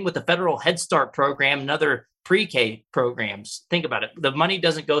same thing with the federal Head Start program and other pre-K programs. Think about it. The money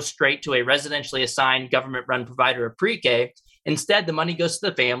doesn't go straight to a residentially assigned government-run provider of pre-K. Instead, the money goes to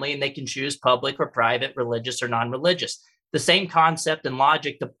the family, and they can choose public or private, religious or non-religious. The same concept and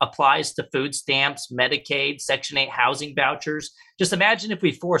logic applies to food stamps, Medicaid, Section 8 housing vouchers. Just imagine if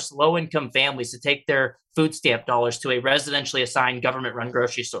we forced low-income families to take their food stamp dollars to a residentially assigned government-run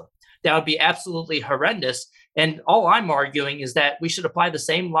grocery store. That would be absolutely horrendous. And all I'm arguing is that we should apply the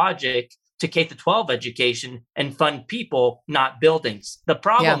same logic to K-12 education and fund people, not buildings. The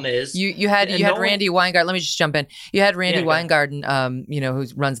problem is you had Randy Weingarten. Let me just jump in. You had Randy Weingarten, who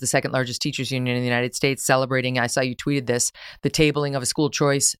runs the second largest teachers union in the United States, celebrating. I saw you tweeted this: the tabling of a school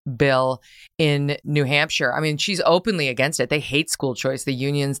choice bill in New Hampshire. I mean, she's openly against it. They hate school choice. The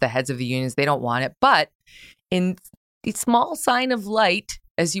unions, the heads of the unions, they don't want it. But in the small sign of light,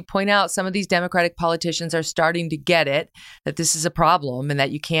 as you point out, some of these Democratic politicians are starting to get it, that this is a problem and that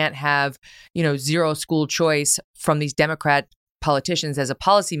you can't have, zero school choice from these Democrat politicians as a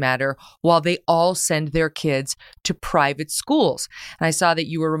policy matter while they all send their kids to private schools. And I saw that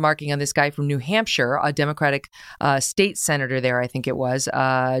you were remarking on this guy from New Hampshire, a Democratic state senator there, I think it was,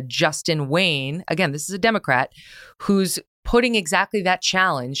 Justin Wayne. Again, this is a Democrat who's putting exactly that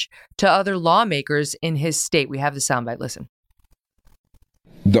challenge to other lawmakers in his state. We have the soundbite. Listen.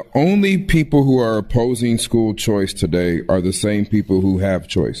 The only people who are opposing school choice today are the same people who have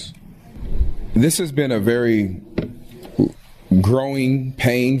choice. This has been a very growing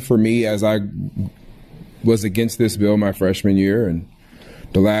pain for me as I was against this bill my freshman year, and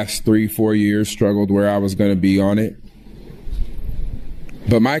the last 3-4 years struggled where I was going to be on it.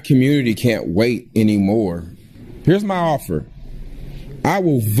 But my community can't wait anymore. Here's my offer. I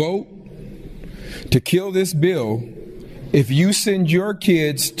will vote to kill this bill if you send your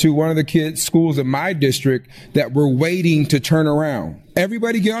kids to one of the schools in my district that we're waiting to turn around.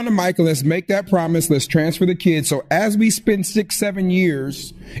 Everybody get on the mic and let's make that promise. Let's transfer the kids. So as we spend 6-7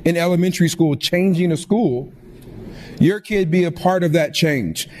 years in elementary school changing a school, your kid be a part of that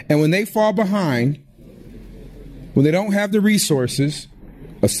change. And when they fall behind, when they don't have the resources,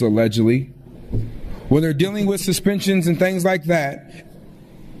 allegedly, when they're dealing with suspensions and things like that,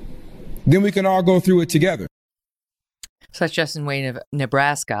 then we can all go through it together. So that's Justin Wayne of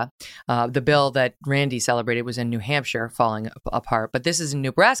Nebraska. The bill that Randy celebrated was in New Hampshire, falling apart. But this is in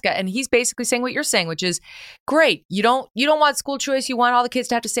Nebraska, and he's basically saying what you're saying, which is, great. You don't want school choice. You want all the kids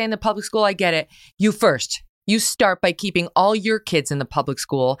to have to stay in the public school. I get it. You first. You start by keeping all your kids in the public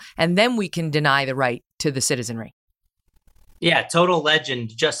school, and then we can deny the right to the citizenry. Yeah, total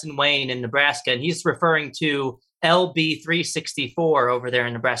legend, Justin Wayne in Nebraska, and he's referring to LB 364 over there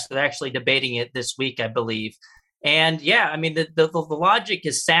in Nebraska. They're actually debating it this week, I believe. And yeah, I mean, the logic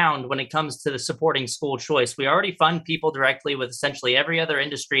is sound when it comes to the supporting school choice. We already fund people directly with essentially every other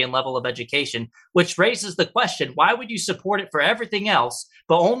industry and level of education, which raises the question, why would you support it for everything else,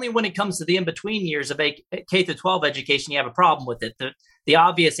 but only when it comes to the in-between years of K-12 education, you have a problem with it? The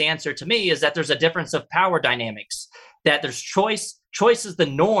obvious answer to me is that there's a difference of power dynamics, that there's choice. Choice is the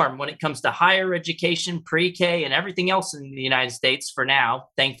norm when it comes to higher education, pre-K, and everything else in the United States for now,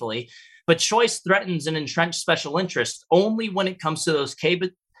 thankfully. But choice threatens an entrenched special interest only when it comes to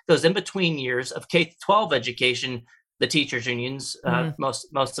those in-between years of K-12 education, the teachers' unions,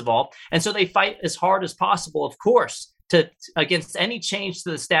 most of all. And so they fight as hard as possible, of course, against any change to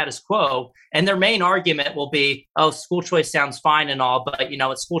the status quo. And their main argument will be, oh, school choice sounds fine and all, but,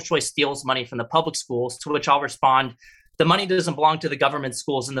 school choice steals money from the public schools, to which I'll respond, the money doesn't belong to the government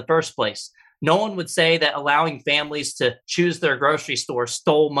schools in the first place. No one would say that allowing families to choose their grocery store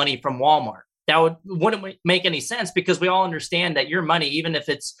stole money from Walmart. That wouldn't make any sense, because we all understand that your money, even if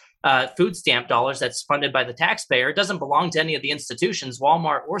it's food stamp dollars that's funded by the taxpayer, it doesn't belong to any of the institutions,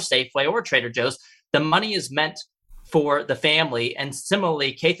 Walmart or Safeway or Trader Joe's. The money is meant for the family. And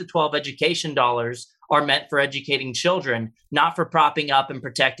similarly, K-12 education dollars are meant for educating children, not for propping up and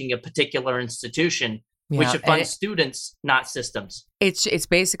protecting a particular institution. We should fund students, not systems. It's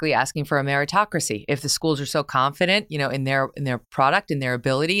basically asking for a meritocracy. If the schools are so confident, in their product, in their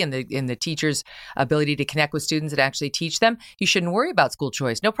ability, and in the teachers' ability to connect with students and actually teach them, you shouldn't worry about school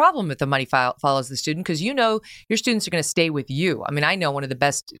choice. No problem if the money follows the student, because your students are going to stay with you. I mean, I know one of the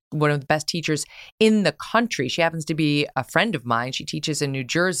best teachers in the country. She happens to be a friend of mine. She teaches in New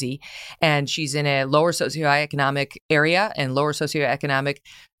Jersey, and she's in a lower socioeconomic area and lower socioeconomic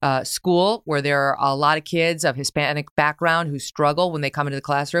school where there are a lot of kids of Hispanic background who struggle when they come into the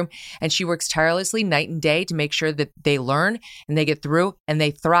classroom. And she works tirelessly night and day to make sure that they learn and they get through and they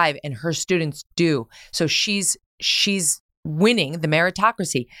thrive, and her students do. So she's winning the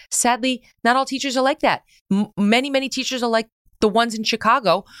meritocracy. Sadly, not all teachers are like that. Many teachers are like the ones in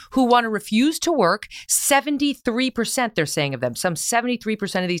Chicago who want to refuse to work. 73%, they're saying of them. Some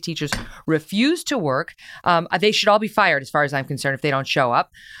 73% of these teachers refuse to work. They should all be fired, as far as I'm concerned, if they don't show up.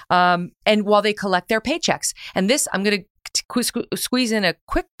 And while they collect their paychecks. And this, I'm going to squeeze in a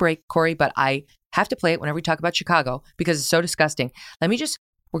quick break, Corey, but I have to play it whenever we talk about Chicago because it's so disgusting. We're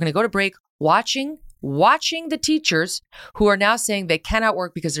going to go to break watching watching the teachers who are now saying they cannot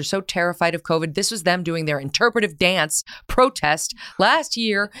work because they're so terrified of COVID. This was them doing their interpretive dance protest last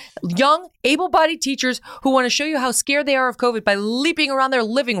year. Young, able-bodied teachers who want to show you how scared they are of COVID by leaping around their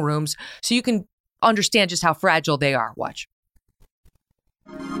living rooms so you can understand just how fragile they are. Watch.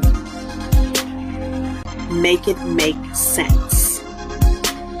 Make it make sense.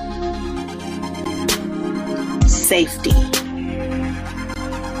 Safety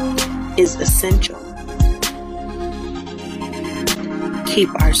is essential.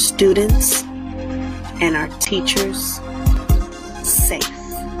 Keep our students and our teachers safe.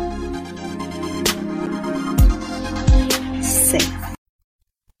 Safe.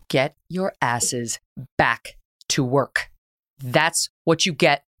 Get your asses back to work. That's what you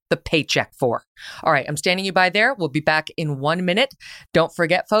get the paycheck for. All right, I'm standing you by there. We'll be back in 1 minute. Don't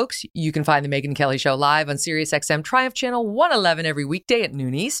forget, folks, you can find the Megyn Kelly Show live on SiriusXM Triumph Channel 111 every weekday at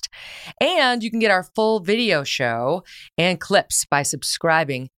noon East. And you can get our full video show and clips by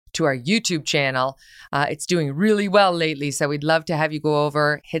subscribing to our YouTube channel. It's doing really well lately, so we'd love to have you go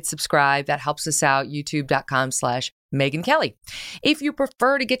over, hit subscribe. That helps us out, youtube.com/Megyn Kelly. If you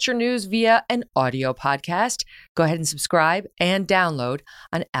prefer to get your news via an audio podcast, go ahead and subscribe and download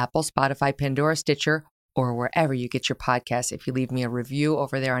on Apple, Spotify, Pandora, Stitcher, or wherever you get your podcasts. If you leave me a review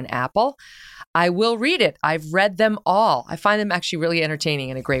over there on Apple, I will read it. I've read them all. I find them actually really entertaining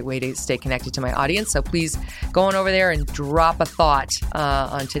and a great way to stay connected to my audience. So please go on over there and drop a thought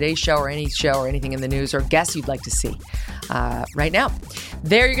on today's show or any show or anything in the news or guests you'd like to see right now.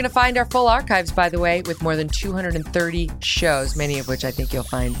 There you're going to find our full archives, by the way, with more than 230 shows, many of which I think you'll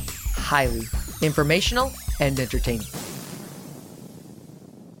find highly informational and entertaining.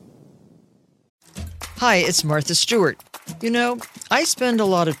 Hi, it's Martha Stewart. You know, I spend a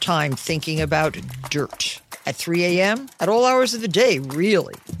lot of time thinking about dirt. At 3 a.m., at all hours of the day,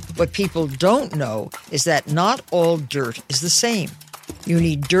 really. What people don't know is that not all dirt is the same. You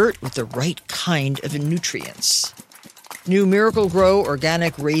need dirt with the right kind of nutrients. New Miracle Grow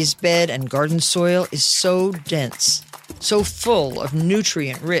organic raised bed and garden soil is so dense, so full of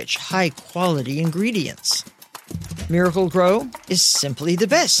nutrient-rich, high-quality ingredients. Miracle Grow is simply the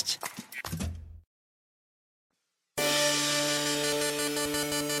best.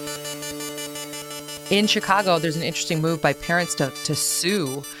 In Chicago, there's an interesting move by parents to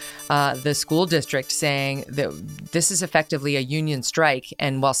sue the school district, saying that this is effectively a union strike.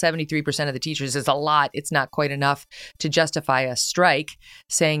 And while 73% of the teachers is a lot, it's not quite enough to justify a strike,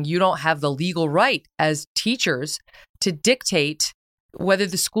 saying you don't have the legal right as teachers to dictate whether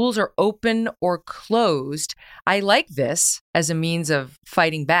the schools are open or closed. I like this as a means of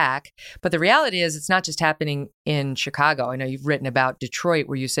fighting back. But the reality is it's not just happening in Chicago. I know you've written about Detroit,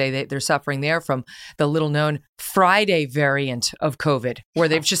 where you say that they're suffering there from the little known Friday variant of COVID, where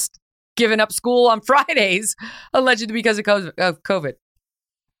they've just given up school on Fridays, allegedly because of COVID.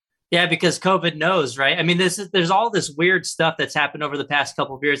 Yeah, because COVID knows, right? I mean, there's all this weird stuff that's happened over the past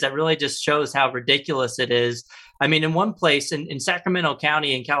couple of years that really just shows how ridiculous it is. I mean, in one place in Sacramento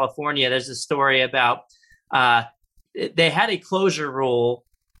County in California, there's a story about they had a closure rule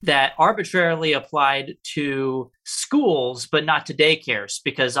that arbitrarily applied to schools, but not to daycares,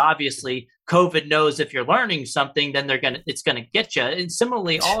 because obviously COVID knows if you're learning something, then it's gonna get you. And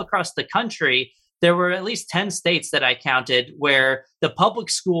similarly, all across the country, there were at least 10 states that I counted where the public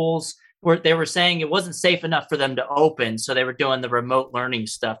schools they were saying it wasn't safe enough for them to open. So they were doing the remote learning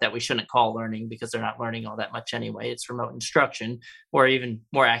stuff that we shouldn't call learning because they're not learning all that much anyway. It's remote instruction, or even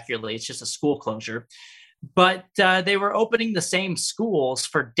more accurately, it's just a school closure. But they were opening the same schools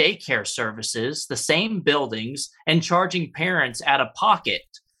for daycare services, the same buildings, and charging parents out of pocket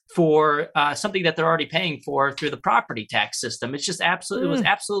for something that they're already paying for through the property tax system. It's just absolutely, it was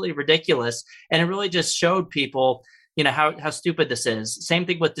absolutely ridiculous. And it really just showed people, you know, how stupid this is. Same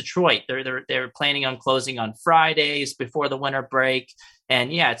thing with Detroit. They're planning on closing on Fridays before the winter break.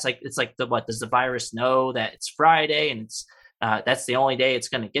 And yeah, it's like what does the virus know that it's Friday and it's that's the only day it's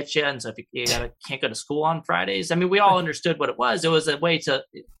going to get you. And so if you can't go to school on Fridays, I mean, we all understood what it was. It was a way to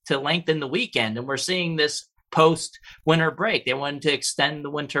lengthen the weekend. And we're seeing this post winter break. They wanted to extend the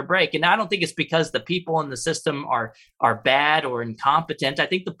winter break. And I don't think it's because the people in the system are bad or incompetent. I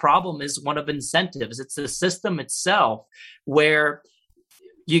think the problem is one of incentives. It's the system itself where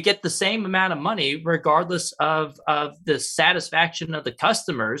you get the same amount of money regardless of the satisfaction of the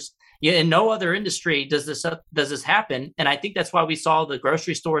customers. Yeah, in no other industry does this happen. And I think that's why we saw the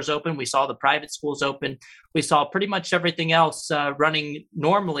grocery stores open. We saw the private schools open. We saw pretty much everything else running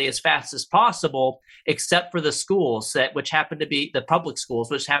normally as fast as possible, except for the schools, which happen to be the public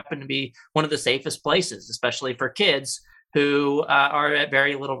schools, which happen to be one of the safest places, especially for kids who are at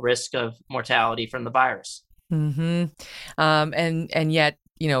very little risk of mortality from the virus. Mm-hmm. And yet,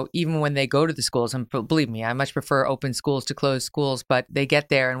 even when they go to the schools, and believe me, I much prefer open schools to closed schools, but they get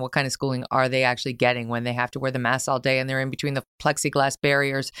there, and what kind of schooling are they actually getting when they have to wear the masks all day and they're in between the plexiglass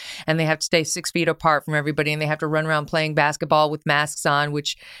barriers and they have to stay 6 feet apart from everybody and they have to run around playing basketball with masks on,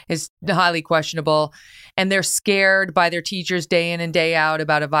 which is highly questionable. And they're scared by their teachers day in and day out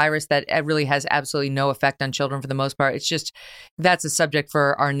about a virus that really has absolutely no effect on children for the most part. It's just, that's a subject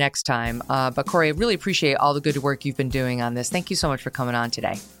for our next time. But Corey, I really appreciate all the good work you've been doing on this. Thank you so much for coming on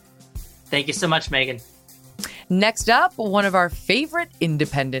today. Thank you so much, Megan. Next up, one of our favorite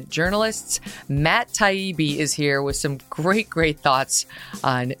independent journalists, Matt Taibbi, is here with some great thoughts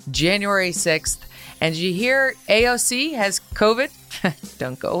on January 6th. And did you hear AOC has COVID?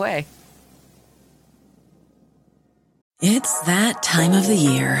 Don't go away. It's that time of the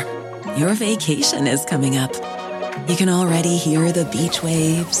year. Your vacation is coming up. You can already hear the beach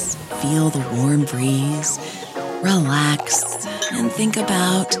waves, feel the warm breeze, relax, and think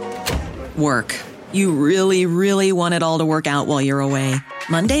about work. You really want it all to work out while you're away.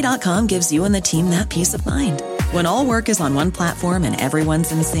 Monday.com gives you and the team that peace of mind. When all work is on one platform and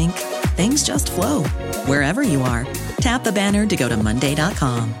everyone's in sync, things just flow. Wherever you are, tap the banner to go to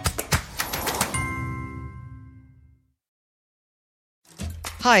Monday.com.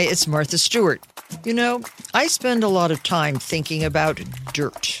 Hi, it's Martha Stewart. I spend a lot of time thinking about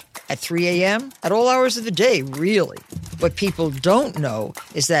dirt. At 3 a.m., at all hours of the day, really. What people don't know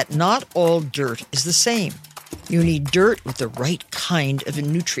is that not all dirt is the same. You need dirt with the right kind of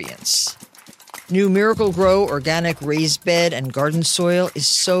nutrients. New Miracle-Gro organic raised bed and garden soil is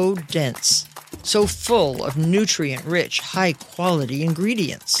so dense, so full of nutrient-rich, high-quality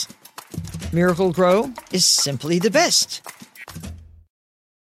ingredients. Miracle-Gro is simply the best.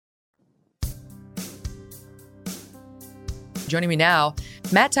 Joining me now,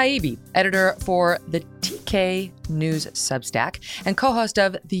 Matt Taibbi, editor for the TK News Substack and co-host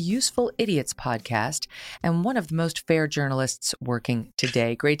of the Useful Idiots podcast and one of the most fair journalists working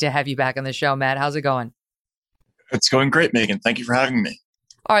today. Great to have you back on the show, Matt. How's it going? It's going great, Megan. Thank you for having me.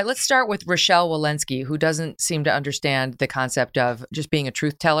 All right, let's start with Rochelle Walensky, who doesn't seem to understand the concept of just being a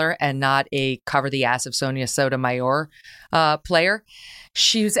truth teller and not a cover the ass of Sonia Sotomayor player.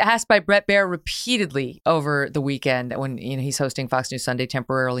 She was asked by Bret Baier repeatedly over the weekend when he's hosting Fox News Sunday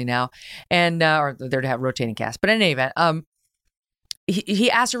temporarily now, and or they're to have rotating cast. But in any event,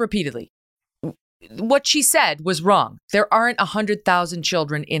 he asked her repeatedly. What she said was wrong. There aren't 100,000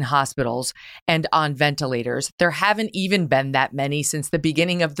 children in hospitals and on ventilators. There haven't even been that many since the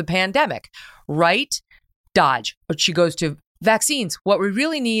beginning of the pandemic. Right? Dodge. But she goes to vaccines. What we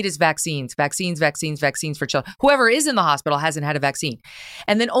really need is vaccines for children. Whoever is in the hospital hasn't had a vaccine.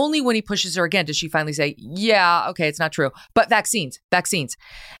 And then only when he pushes her again does she finally say, yeah, okay, it's not true. But vaccines.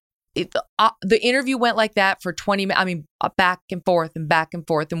 The interview went like that for 20 minutes. I mean, back and forth.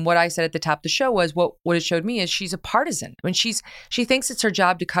 And what I said at the top of the show was what it showed me is she's a partisan. I mean, she thinks it's her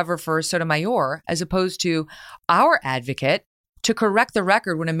job to cover for Sotomayor as opposed to our advocate to correct the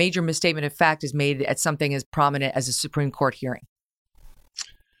record when a major misstatement of fact is made at something as prominent as a Supreme Court hearing.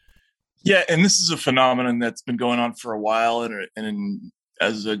 Yeah, and this is a phenomenon that's been going on for a while. And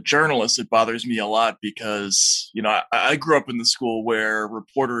as a journalist, it bothers me a lot because, I grew up in the school where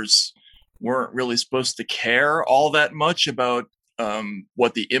reporters weren't really supposed to care all that much about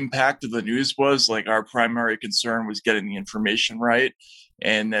what the impact of the news was. Like, our primary concern was getting the information right.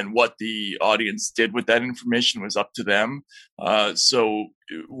 And then what the audience did with that information was up to them. So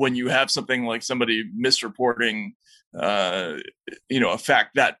when you have something like somebody misreporting, a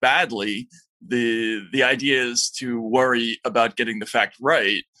fact that badly, the idea is to worry about getting the fact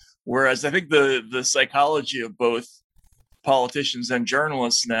right. Whereas I think the psychology of both politicians and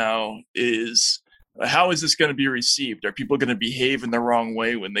journalists now is, how is this going to be received? Are people going to behave in the wrong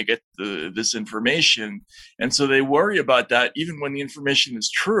way when they get this information? And so they worry about that even when the information is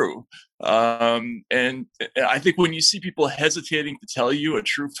true. And I think when you see people hesitating to tell you a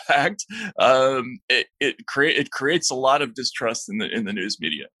true fact, it creates a lot of distrust in the news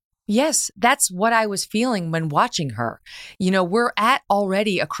media. Yes, that's what I was feeling when watching her. We're at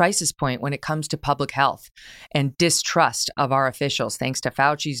already a crisis point when it comes to public health and distrust of our officials, thanks to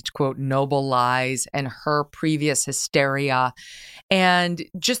Fauci's, quote, noble lies and her previous hysteria and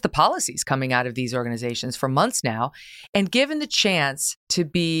just the policies coming out of these organizations for months now. And given the chance to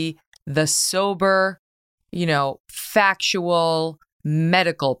be the sober, factual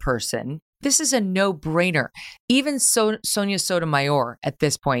medical person This is a no-brainer. Even Sonia Sotomayor at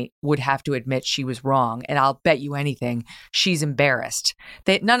this point would have to admit she was wrong, and I'll bet you anything she's embarrassed.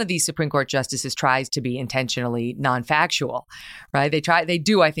 None of these Supreme Court justices tries to be intentionally non-factual, right? They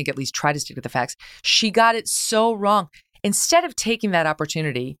do, I think, at least try to stick to the facts. She got it so wrong. Instead of taking that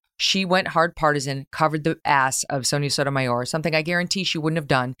opportunity, she went hard partisan, covered the ass of Sonia Sotomayor, something I guarantee she wouldn't have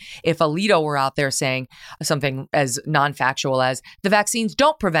done if Alito were out there saying something as non-factual as the vaccines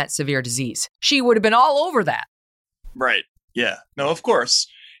don't prevent severe disease. She would have been all over that. Right. Yeah. No, of course.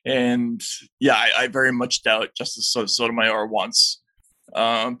 And yeah, I very much doubt Justice Sotomayor wants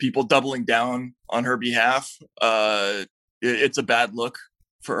people doubling down on her behalf. It's a bad look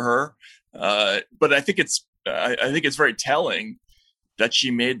for her. But I think it's very telling that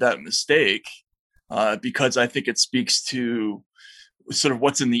she made that mistake because I think it speaks to sort of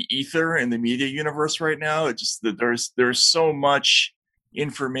what's in the ether in the media universe right now. It's just that there's so much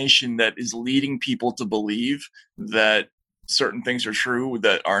information that is leading people to believe that certain things are true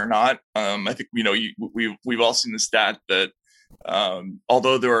that are not. I think we've all seen the stat that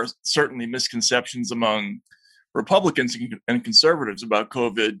although there are certainly misconceptions among Republicans and conservatives about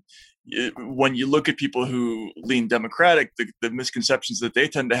COVID, when you look at people who lean Democratic, the misconceptions that they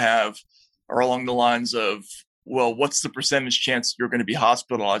tend to have are along the lines of, well, what's the percentage chance you're going to be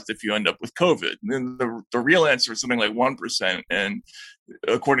hospitalized if you end up with COVID? And then the real answer is something like 1%. And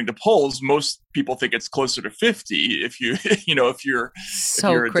according to polls, most people think it's closer to 50 if you're a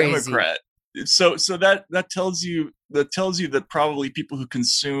Democrat. So that tells you that probably people who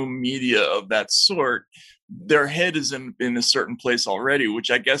consume media of that sort, their head is in a certain place already, which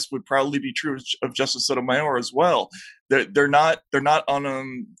I guess would probably be true of Justice Sotomayor as well. They're not on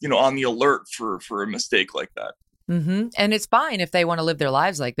on the alert for a mistake like that. Mm-hmm. And it's fine if they want to live their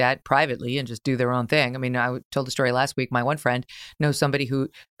lives like that privately and just do their own thing. I mean, I told the story last week. My one friend knows somebody who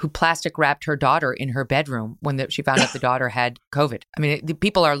plastic wrapped her daughter in her bedroom when she found out the daughter had COVID. I mean, the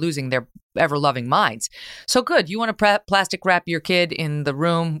people are losing their ever-loving minds. So good. You want to plastic wrap your kid in the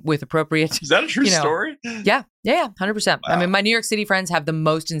room with appropriate... Is that a true story? Yeah, 100%. Wow. I mean, my New York City friends have the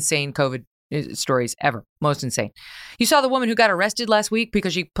most insane COVID stories ever. Most insane. You saw the woman who got arrested last week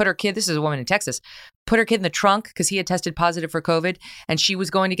because she put her kid, this is a woman in Texas, put her kid in the trunk because he had tested positive for COVID and she was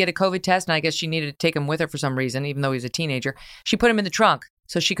going to get a COVID test and I guess she needed to take him with her for some reason, even though he was a teenager. She put him in the trunk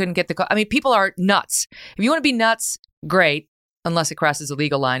so she couldn't get I mean, people are nuts. If you want to be nuts, great, unless it crosses a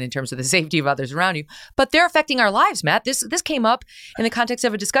legal line in terms of the safety of others around you. But they're affecting our lives, Matt. This came up in the context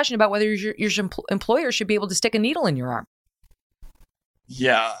of a discussion about whether your employer should be able to stick a needle in your arm.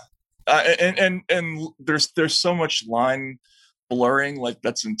 Yeah. And there's so much line blurring, like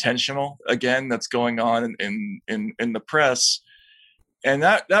that's intentional. Again, that's going on in the press, and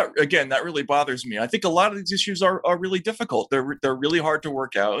that really bothers me. I think a lot of these issues are really difficult. They're really hard to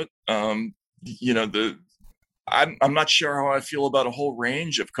work out. I'm not sure how I feel about a whole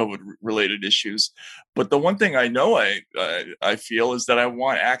range of COVID related issues, but the one thing I know I feel is that I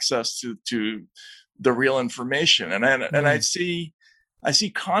want access to the real information, and I see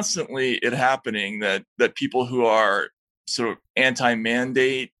constantly it happening that people who are sort of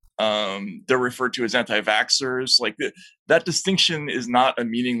anti-mandate, they're referred to as anti-vaxxers. Like that distinction is not a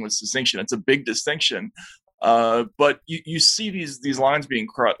meaningless distinction. It's a big distinction. But you see these lines being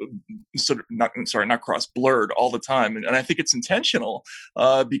blurred all the time. And I think it's intentional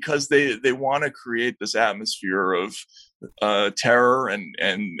because they want to create this atmosphere of terror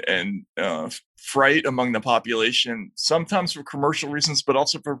and fright among the population, sometimes for commercial reasons, but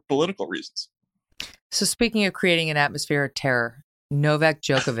also for political reasons. So speaking of creating an atmosphere of terror, Novak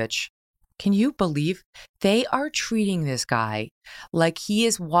Djokovic, can you believe they are treating this guy like he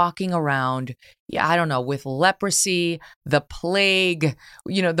is walking around, I don't know, with leprosy, the plague,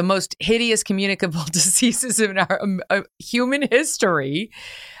 the most hideous communicable diseases in our human history.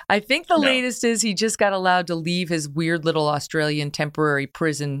 I think the latest is he just got allowed to leave his weird little Australian temporary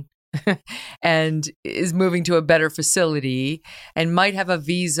prison and is moving to a better facility and might have a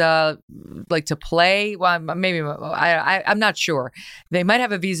visa like to play. Well, maybe I'm not sure. They might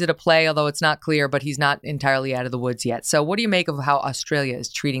have a visa to play, although it's not clear, but he's not entirely out of the woods yet. So what do you make of how Australia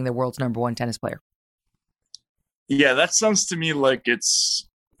is treating the world's number one tennis player? Yeah, that sounds to me like it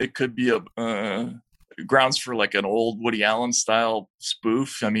could be a grounds for like an old Woody Allen style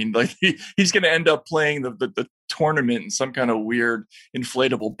spoof. I mean, like he's going to end up playing the tournament in some kind of weird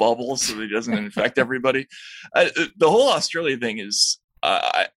inflatable bubble so that he doesn't infect everybody. The whole Australia thing is,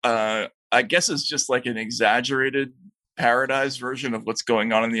 I guess it's just like an exaggerated paradise version of what's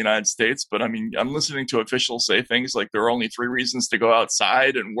going on in the United States. But I mean, I'm listening to officials say things like there are only 3 reasons to go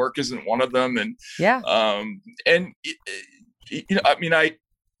outside and work isn't one of them. And, I mean,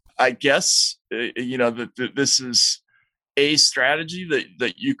 I guess, that this is a strategy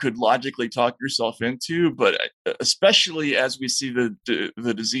that you could logically talk yourself into, but especially as we see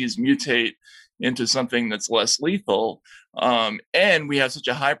the disease mutate into something that's less lethal, and we have such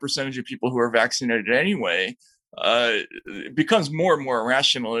a high percentage of people who are vaccinated anyway, it becomes more and more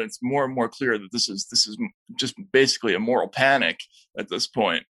irrational, and it's more and more clear that this is just basically a moral panic at this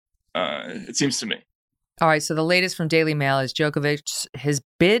point. It seems to me. All right, so the latest from Daily Mail is Djokovic, his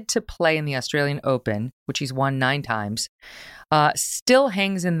bid to play in the Australian Open, which he's won 9 times, still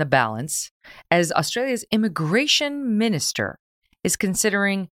hangs in the balance as Australia's immigration minister is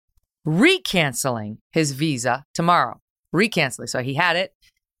considering recanceling his visa tomorrow. Recanceling. So he had it.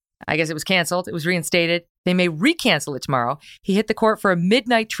 I guess it was canceled. It was reinstated. They may recancel it tomorrow. He hit the court for a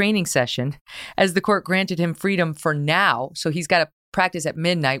midnight training session as the court granted him freedom for now. So he's got to practice at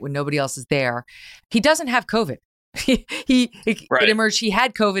midnight when nobody else is there. He doesn't have COVID. It emerged he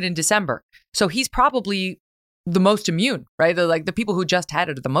had COVID in December. So he's probably the most immune, right? The people who just had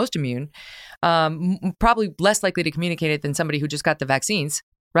it are the most immune, probably less likely to communicate it than somebody who just got the vaccines,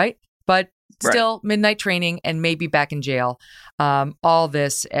 right? But still midnight training and maybe back in jail. All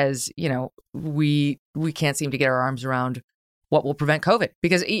this as, we can't seem to get our arms around what will prevent COVID,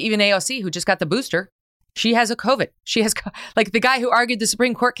 because even AOC, who just got the booster, she has a COVID. She has, like the guy who argued the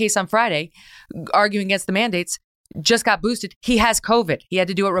Supreme Court case on Friday, arguing against the mandates, just got boosted. He has COVID. He had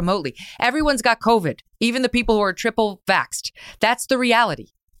to do it remotely. Everyone's got COVID, even the people who are triple vaxxed. That's the reality.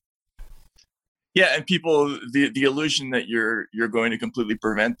 Yeah, and people, the illusion that you're going to completely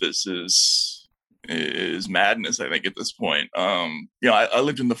prevent this is madness, I think, at this point. I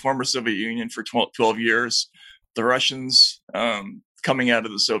lived in the former Soviet Union for 12 years. The Russians, coming out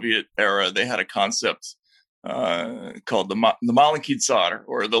of the Soviet era, they had a concept called the Malenki Tsar,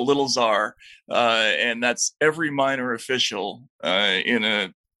 or the Little Tsar, and that's every minor official in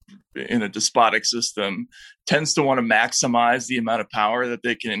a despotic system tends to want to maximize the amount of power that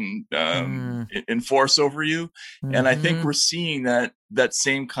they can enforce over you. Mm-hmm. And I think we're seeing that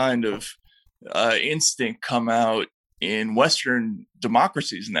same kind of instinct come out in Western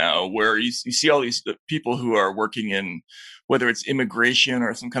democracies now, where you see all these people who are working in, whether it's immigration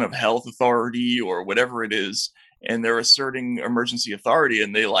or some kind of health authority or whatever it is, and they're asserting emergency authority,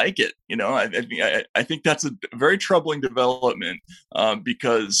 and they like it. I think that's a very troubling development,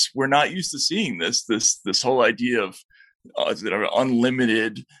 because we're not used to seeing this whole idea of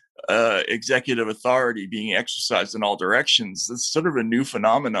unlimited executive authority being exercised in all directions. It's sort of a new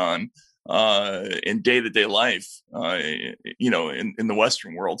phenomenon in day-to-day life, in the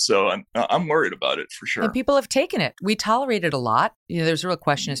Western world. So I'm worried about it for sure. And people have taken it. We tolerate it a lot. There's a real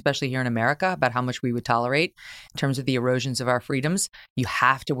question, especially here in America, about how much we would tolerate in terms of the erosions of our freedoms. You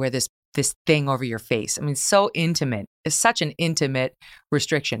have to wear this thing over your face. I mean, so intimate. It's such an intimate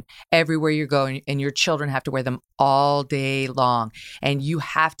restriction. Everywhere you're going, and your children have to wear them all day long. And you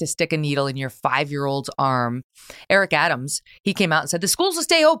have to stick a needle in your 5-year-old's arm. Eric Adams, he came out and said, the schools will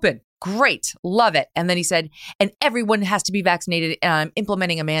stay open. Great. Love it. And then he said, and everyone has to be vaccinated. And I'm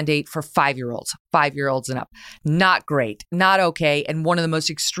implementing a mandate for 5-year-olds and up. Not great. Not okay. And one of the most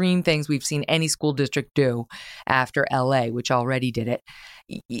extreme things we've seen any school district do after LA, which already did it.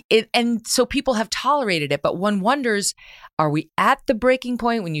 And so people have tolerated it. But one wonders, are we at the breaking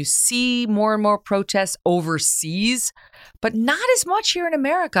point when you see more and more protests overseas, but not as much here in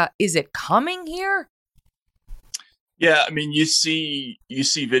America? Is it coming here? Yeah, I mean, you see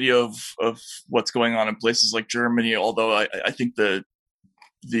video of what's going on in places like Germany, although I think the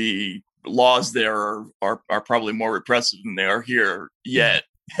laws there are probably more repressive than they are here yet.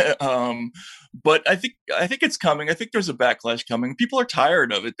 But I think it's coming. I think there's a backlash coming. People are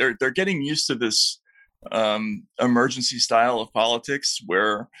tired of it. They're getting used to this emergency style of politics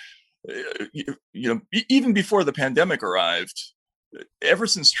where, even before the pandemic arrived, ever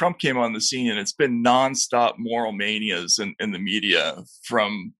since Trump came on the scene, and it's been nonstop moral manias in the media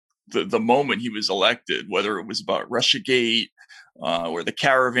from the moment he was elected, whether it was about Russiagate or the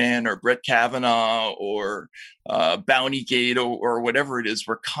Caravan or Brett Kavanaugh or Bountygate or whatever it is,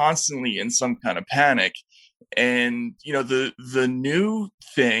 we're constantly in some kind of panic. And, the new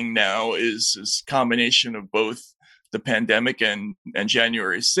thing now is this combination of both the pandemic and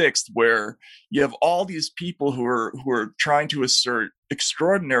January 6th, where you have all these people who are trying to assert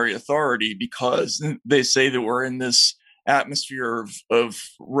extraordinary authority because they say that we're in this atmosphere of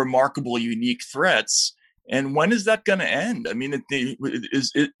remarkable, unique threats. And when is that going to end? I mean,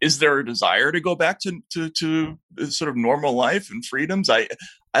 is there a desire to go back to sort of normal life and freedoms? I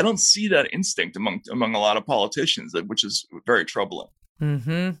don't see that instinct among a lot of politicians, which is very troubling.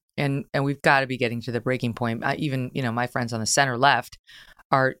 Mm-hmm. And we've got to be getting to the breaking point. Even, my friends on the center left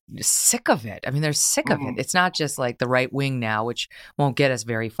are sick of it. I mean, they're sick of it. It's not just like the right wing now, which won't get us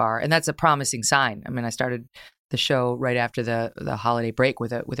very far. And that's a promising sign. I mean, I started the show right after the holiday break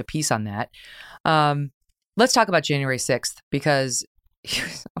with a piece on that. Let's talk about January 6th, because,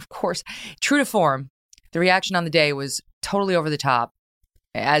 of course, true to form, the reaction on the day was totally over the top,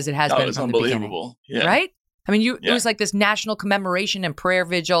 as it has been from the beginning. Unbelievable. Yeah. Right? I mean, it was like this national commemoration and prayer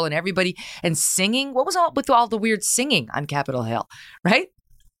vigil and everybody and singing. What was all with all the weird singing on Capitol Hill, right?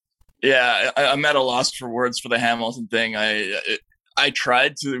 Yeah, I'm at a loss for words for the Hamilton thing. I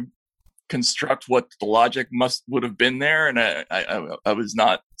tried to construct what the logic would have been there, and I was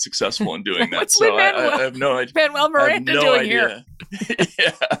not successful in doing that. What's so I have no idea. Manuel Miranda doing here?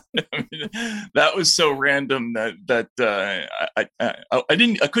 Yeah, I mean, that was so random that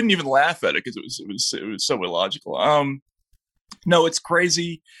I couldn't even laugh at it because it was so illogical. No, it's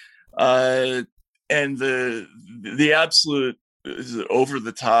crazy, and the absolute over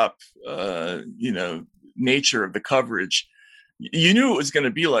the top, nature of the coverage. You knew it was going to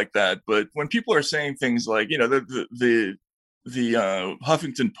be like that, but when people are saying things like, the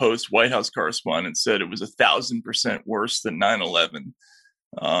Huffington Post White House correspondent said it was 1,000% worse than 9/11.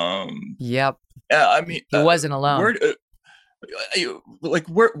 Yep. I mean, he wasn't alone. Where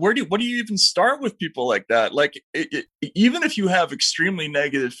do you even start with people like that? Like, even if you have extremely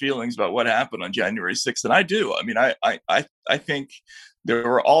negative feelings about what happened on January 6th, and I do. I mean, I think there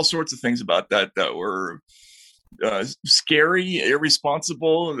were all sorts of things about that were scary,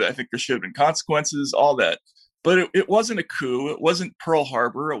 irresponsible. I think there should have been consequences, all that. But it wasn't a coup. It wasn't Pearl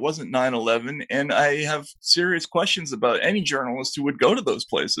Harbor. It wasn't 9/11. And I have serious questions about any journalist who would go to those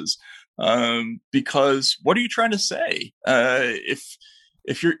places. Because what are you trying to say?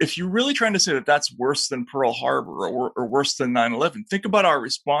 If you're really trying to say that that's worse than Pearl Harbor or worse than 9/11, think about our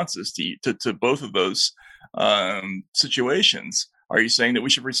responses to both of those situations. Are you saying that we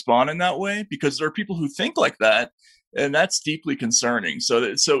should respond in that way? Because there are people who think like that, and that's deeply concerning.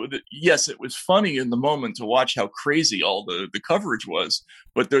 Yes, it was funny in the moment to watch how crazy all the coverage was,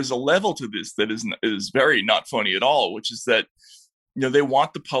 but there's a level to this that is very not funny at all, which is that they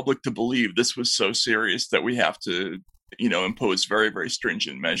want the public to believe this was so serious that we have to impose very, very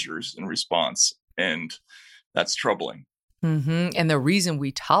stringent measures in response, and that's troubling. Mm-hmm. And the reason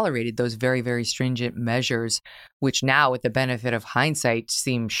we tolerated those very, very stringent measures, which now with the benefit of hindsight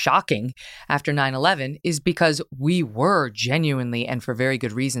seem shocking after 9/11, is because we were genuinely and for very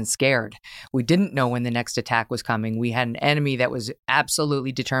good reason scared. We didn't know when the next attack was coming. We had an enemy that was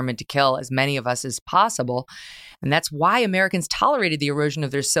absolutely determined to kill as many of us as possible. And that's why Americans tolerated the erosion of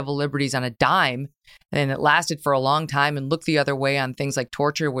their civil liberties on a dime. And it lasted for a long time and looked the other way on things like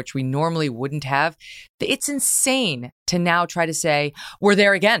torture, which we normally wouldn't have. It's insane to now try to say, we're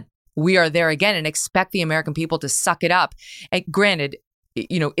there again. We are there again, and expect the American people to suck it up. And granted,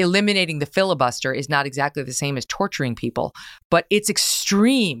 eliminating the filibuster is not exactly the same as torturing people, but it's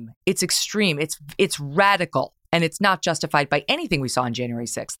extreme. It's extreme. It's radical, and it's not justified by anything we saw on January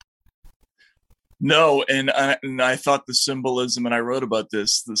 6th. No, and I thought the symbolism, and I wrote about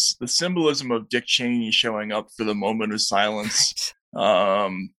this, the symbolism of Dick Cheney showing up for the moment of silence,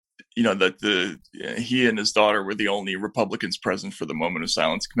 that he and his daughter were the only Republicans present for the moment of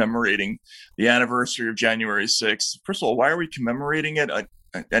silence, commemorating the anniversary of January 6th. First of all, why are we commemorating it?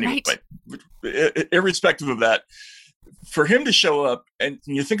 Anyway, right. Irrespective of that, for him to show up, and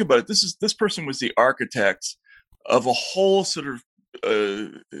you think about it, this person was the architect of a whole sort of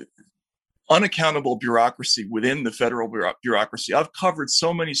unaccountable bureaucracy within the federal bureaucracy. I've covered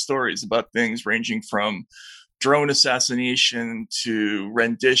so many stories about things ranging from drone assassination to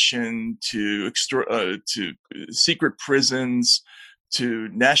rendition to secret prisons to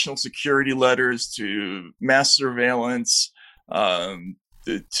national security letters to mass surveillance to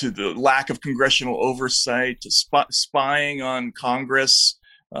the lack of congressional oversight to spying on Congress.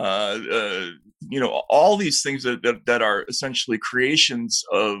 All these things that are essentially creations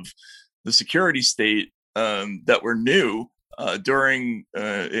of the security state that were new during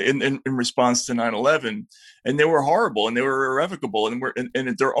in response to 9/11, and they were horrible and they were irrevocable and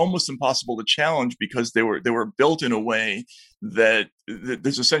they're almost impossible to challenge because they were built in a way that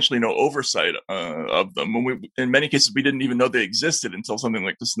there's essentially no oversight of them. When in many cases we didn't even know they existed until something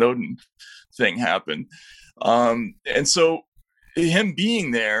like the Snowden thing happened, and so him being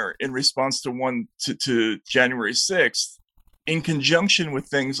there in response to January 6th. In conjunction with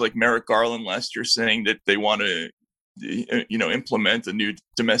things like Merrick Garland last year saying that they want to, implement a new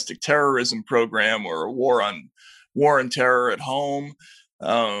domestic terrorism program or a war on terror at home,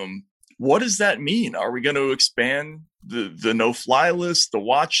 what does that mean? Are we going to expand the no-fly list, the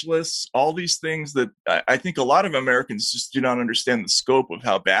watch lists, all these things that I think a lot of Americans just do not understand the scope of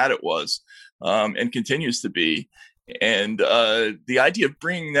how bad it was and continues to be. And the idea of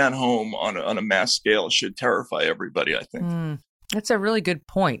bringing that home on a mass scale should terrify everybody, I think. That's a really good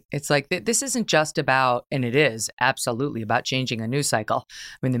point. It's like this isn't just about, and it is absolutely about changing a news cycle.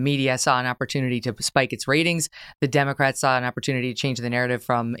 I mean, the media saw an opportunity to spike its ratings. The Democrats saw an opportunity to change the narrative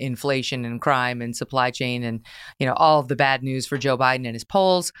from inflation and crime and supply chain and, all of the bad news for Joe Biden and his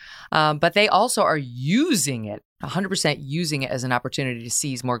polls. But they also are using it, 100% using it as an opportunity to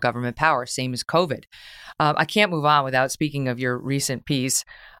seize more government power, same as COVID. I can't move on without speaking of your recent piece,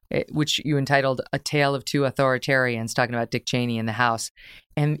 which you entitled A Tale of Two Authoritarians, talking about Dick Cheney in the House.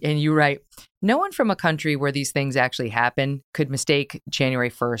 And you write, no one from a country where these things actually happen could mistake January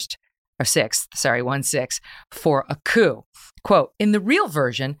 1st, or 6th, 1/6, for a coup. Quote, in the real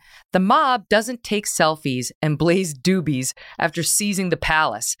version, the mob doesn't take selfies and blaze doobies after seizing the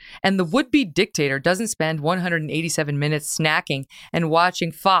palace. And the would-be dictator doesn't spend 187 minutes snacking and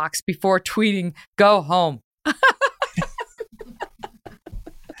watching Fox before tweeting, go home.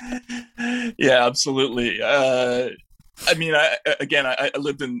 Yeah, absolutely. I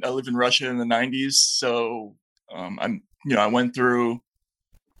lived in Russia in the 90s, so I went through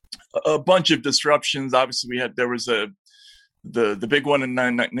a bunch of disruptions. Obviously, there was the big one in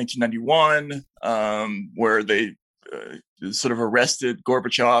 1991 where they sort of arrested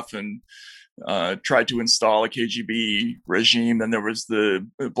Gorbachev and tried to install a KGB regime. Then there was the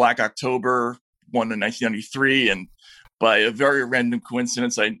Black October one in 1993, and by a very random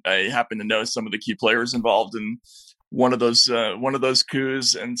coincidence, I happen to know some of the key players involved in one of those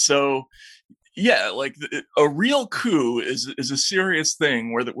coups. And so, yeah, like a real coup is a serious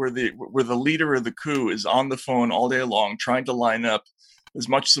thing where the leader of the coup is on the phone all day long trying to line up as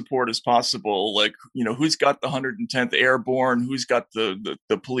much support as possible. Like, who's got the 110th Airborne, who's got the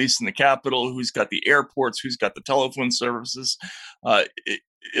police in the Capitol, who's got the airports, who's got the telephone services.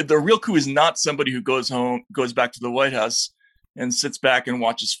 The real coup is not somebody who goes back to the White House and sits back and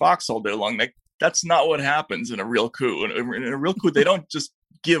watches Fox all day long. That's not what happens in a real coup. In a real coup, they don't just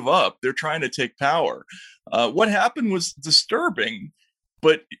give up. They're trying to take power. What happened was disturbing,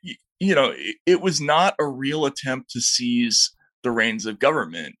 but it was not a real attempt to seize the reins of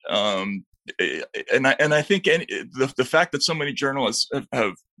government. And I think the fact that so many journalists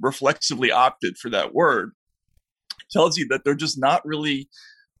have reflexively opted for that word tells you that they're just not really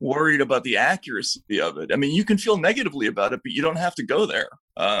worried about the accuracy of it. I mean, you can feel negatively about it, but you don't have to go there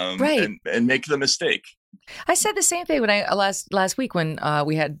and make the mistake. I said the same thing when last week when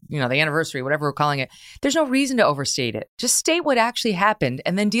we had, the anniversary, whatever we're calling it. There's no reason to overstate it. Just state what actually happened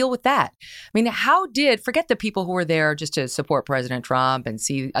and then deal with that. I mean, forget the people who were there just to support President Trump and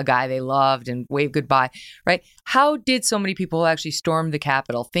see a guy they loved and wave goodbye, right? How did so many people actually storm the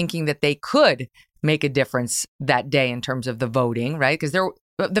Capitol thinking that they could make a difference that day in terms of the voting, right? Because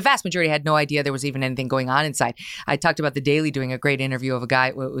the vast majority had no idea there was even anything going on inside. I talked about the Daily doing a great interview of a guy.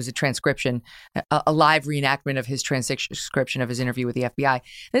 It was a transcription, a live reenactment of his transcription of his interview with the FBI.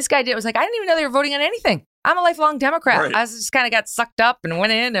 This guy was like, I didn't even know they were voting on anything. I'm a lifelong Democrat. Right. I just kind of got sucked up and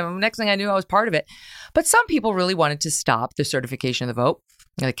went in, and next thing I knew, I was part of it. But some people really wanted to stop the certification of the vote,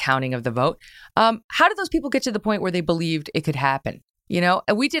 the counting of the vote. How did those people get to the point where they believed it could happen?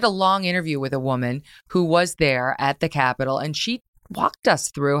 And we did a long interview with a woman who was there at the Capitol, and she walked us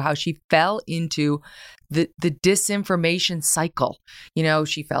through how she fell into the disinformation cycle.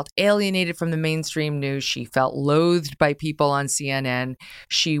 She felt alienated from the mainstream news. She felt loathed by people on CNN.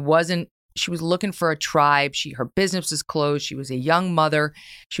 She was looking for a tribe. Her business was closed. She was a young mother.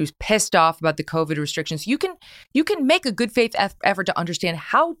 She was pissed off about the COVID restrictions. You can make a good faith effort to understand,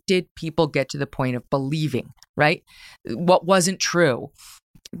 how did people get to the point of believing, right, what wasn't true.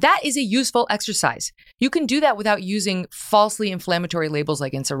 That is a useful exercise. You can do that without using falsely inflammatory labels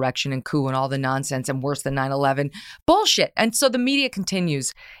like insurrection and coup and all the nonsense and worse than 9/11 bullshit. And so the media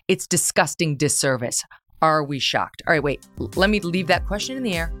continues its disgusting disservice. Are we shocked? All right, wait, let me leave that question in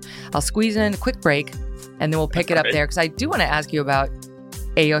the air. I'll squeeze in a quick break and then we'll pick it up there, because I do want to ask you about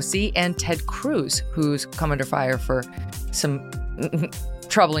AOC and Ted Cruz, who's come under fire for some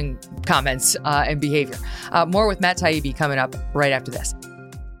troubling comments and behavior. More with Matt Taibbi coming up right after this.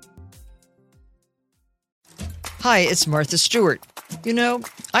 Hi, it's Martha Stewart.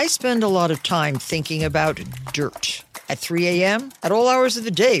 I spend a lot of time thinking about dirt. At 3 a.m., at all hours of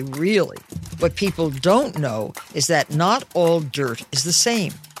the day, really. What people don't know is that not all dirt is the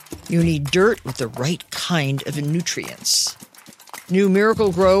same. You need dirt with the right kind of nutrients. New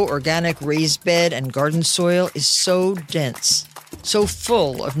Miracle-Gro organic raised bed and garden soil is so dense. so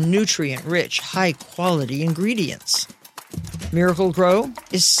full of nutrient-rich, high-quality ingredients. Miracle Grow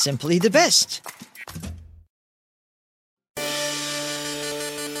is simply the best.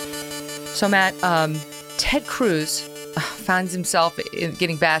 So, Matt, Ted Cruz finds himself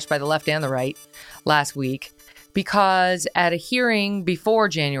getting bashed by the left and the right last week because at a hearing before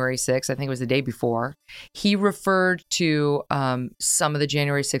January 6th, I think it was the day before, he referred to some of the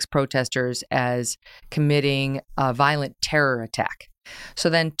January 6th protesters as committing a violent terror attack. So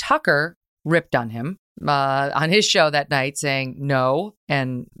then Tucker ripped on him on his show that night saying no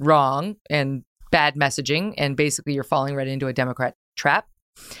and wrong and bad messaging, and basically you're falling right into a Democrat trap.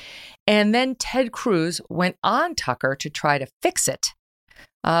 And then Ted Cruz went on Tucker to try to fix it.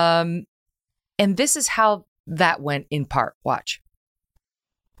 And this is how that went in part. Watch.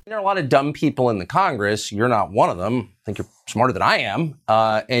 There are a lot of dumb people in the Congress. You're not one of them. I think you're smarter than I am.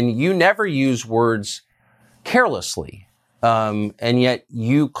 And you never use words carelessly. And yet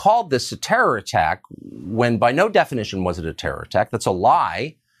you called this a terror attack when by no definition was it a terror attack. That's a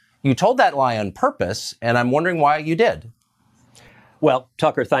lie. You told that lie on purpose, and I'm wondering why you did. Well,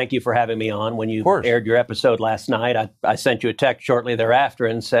 Tucker, thank you for having me on. When you aired your episode last night, I sent you a text shortly thereafter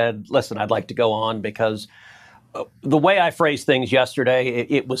and said, listen, I'd like to go on because the way I phrased things yesterday,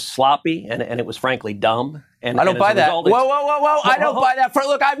 it was sloppy and it was frankly dumb. And I don't buy that. Whoa. I don't hold buy that.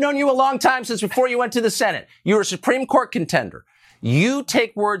 Look, I've known you a long time, since before you went to the Senate. You were a Supreme Court contender. You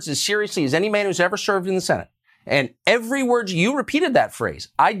take words as seriously as any man who's ever served in the Senate. And every word you repeated that phrase.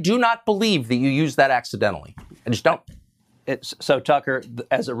 I do not believe that you used that accidentally. I just don't. So, Tucker,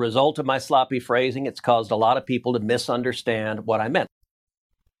 as a result of my sloppy phrasing, it's caused a lot of people to misunderstand what I meant.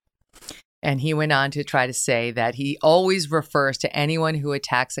 And he went on to try to say that he always refers to anyone who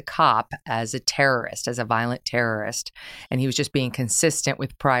attacks a cop as a terrorist, as a violent terrorist. And he was just being consistent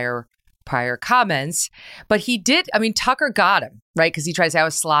with prior comments. But he did, Tucker got him, right? Because he tried to say I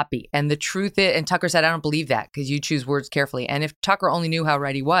was sloppy. And the truth is, and Tucker said, I don't believe that because you choose words carefully. And if Tucker only knew how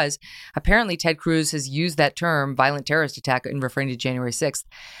right he was, apparently Ted Cruz has used that term, violent terrorist attack, in referring to January 6th,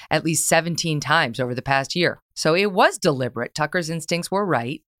 at least 17 times over the past year. So it was deliberate. Tucker's instincts were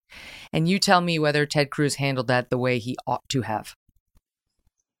right. And you tell me whether Ted Cruz handled that the way he ought to have.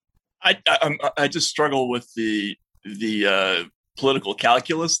 I just struggle with the political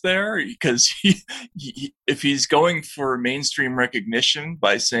calculus there, because if he's going for mainstream recognition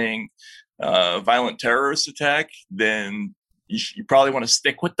by saying violent terrorist attack, then you probably want to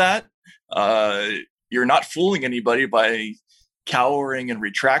stick with that. You're not fooling anybody by cowering and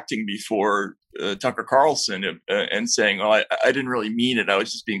retracting before Tucker Carlson and saying, "Oh, I didn't really mean it. I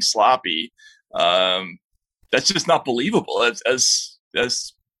was just being sloppy." That's just not believable,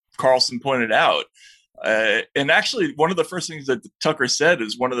 as Carlson pointed out. And actually, one of the first things that Tucker said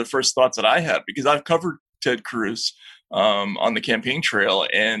is one of the first thoughts that I had, because I've covered Ted Cruz on the campaign trail,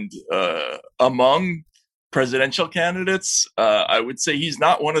 and among presidential candidates, I would say he's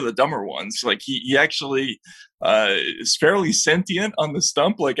not one of the dumber ones. Like he actually is fairly sentient on the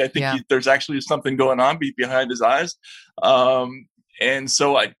stump. Like I think there's actually something going on behind his eyes. And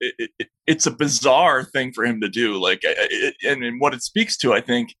so it's a bizarre thing for him to do. Like, and what it speaks to, I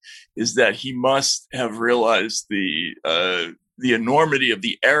think, is that he must have realized the enormity of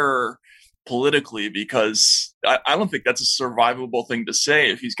the error politically, because I don't think that's a survivable thing to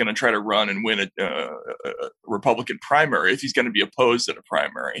say if he's going to try to run and win a Republican primary, if he's going to be opposed at a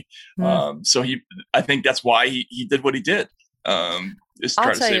primary. So I think that's why he did what he did. Is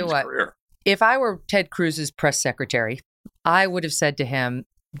try to save his career. If I were Ted Cruz's press secretary, I would have said to him,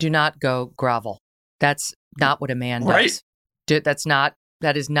 do not go grovel. That's not what a man does.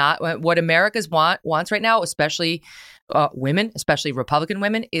 That is not what America's wants right now, especially women, especially Republican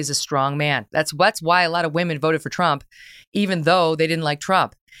women, is a strong man. That's why a lot of women voted for Trump, even though they didn't like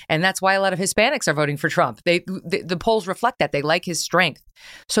Trump. And that's why a lot of Hispanics are voting for Trump. The polls reflect that. They like his strength.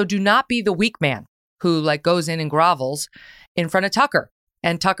 So do not be the weak man who goes in and grovels in front of Tucker.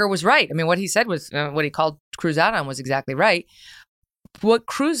 And Tucker was right. I mean, what he said was, what he called Cruz out on was exactly right. What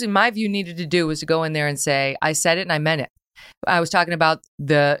Cruz, in my view, needed to do was to go in there and say, I said it and I meant it. I was talking about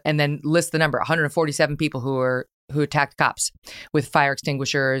and then list the number, 147 people who attacked cops with fire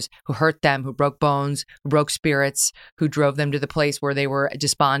extinguishers, who hurt them, who broke bones, who broke spirits, who drove them to the place where they were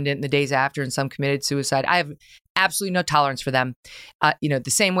despondent in the days after, and some committed suicide. I have absolutely no tolerance for them. The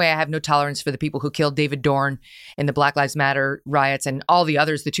same way I have no tolerance for the people who killed David Dorn in the Black Lives Matter riots and all the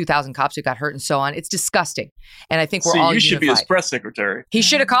others, the 2,000 cops who got hurt and so on. It's disgusting. And I think we're all unified. You should be his press secretary. He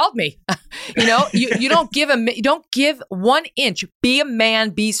should have called me. You don't give 1 inch. Be a man,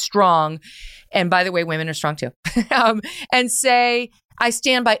 be strong. And by the way, women are strong too. And say, I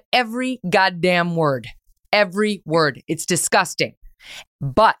stand by every goddamn word. Every word. It's disgusting.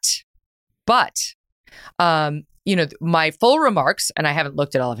 But, my full remarks, and I haven't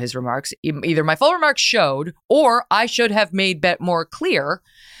looked at all of his remarks, either my full remarks showed, or I should have made more clear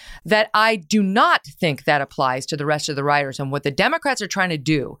that I do not think that applies to the rest of the rioters. And what the Democrats are trying to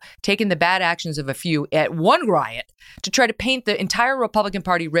do, taking the bad actions of a few at one riot to try to paint the entire Republican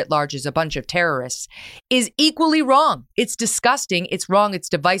Party writ large as a bunch of terrorists, is equally wrong. It's disgusting. It's wrong. It's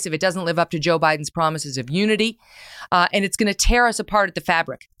divisive. It doesn't live up to Joe Biden's promises of unity. And it's going to tear us apart at the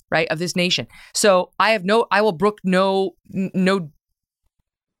fabric, right, of this nation. So I will brook no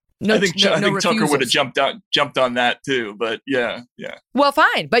I think Tucker refusals. would have jumped on that too, but yeah. Well,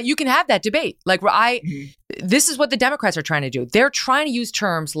 fine, but you can have that debate. This is what the Democrats are trying to do. They're trying to use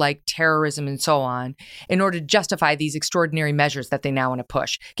terms like terrorism and so on in order to justify these extraordinary measures that they now want to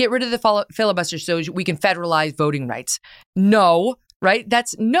push. Get rid of the filibuster so we can federalize voting rights. No, right?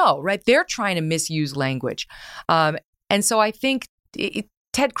 That's no, right? They're trying to misuse language, and so I think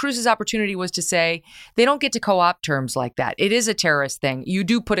Ted Cruz's opportunity was to say they don't get to co-opt terms like that. It is a terrorist thing. You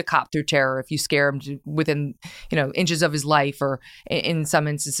do put a cop through terror if you scare him within, inches of his life, or in some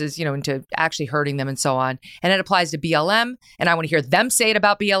instances, into actually hurting them and so on. And it applies to BLM. And I want to hear them say it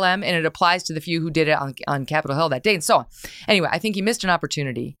about BLM. And it applies to the few who did it on Capitol Hill that day and so on. Anyway, I think he missed an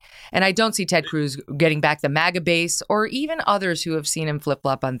opportunity. And I don't see Ted Cruz getting back the MAGA base or even others who have seen him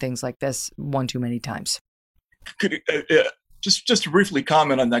flip-flop on things like this one too many times. Just to briefly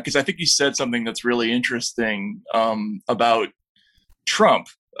comment on that, because I think you said something that's really interesting about Trump.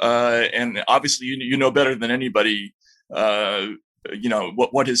 And obviously, you know better than anybody,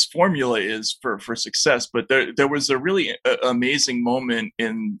 what his formula is for success. But there was a really amazing moment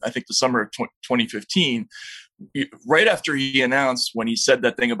in, I think, the summer of 2015, right after he announced, when he said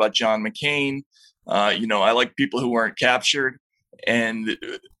that thing about John McCain, I like people who weren't captured. And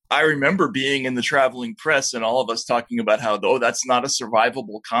I remember being in the traveling press and all of us talking about how, that's not a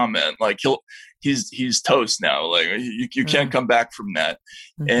survivable comment. Like he's toast now. Like you can't come back from that.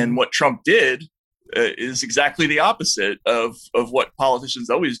 Mm-hmm. And what Trump did is exactly the opposite of what politicians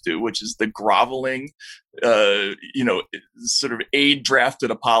always do, which is the groveling, sort of aid drafted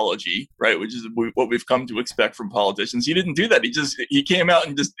apology, right? Which is what we've come to expect from politicians. He didn't do that. He came out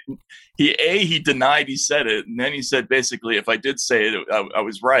and he denied he said it. And then he said, basically, if I did say it, I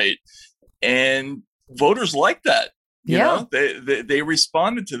was right. And voters like that. You know, they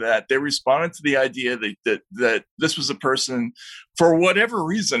responded to that. They responded to the idea that this was a person, for whatever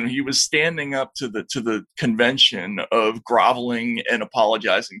reason, he was standing up to the convention of groveling and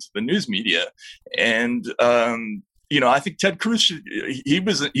apologizing to the news media. And I think Ted Cruz, he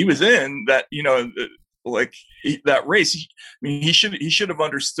was in that, that race. He should have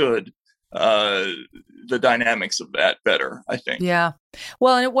understood the dynamics of that better, I think. Yeah.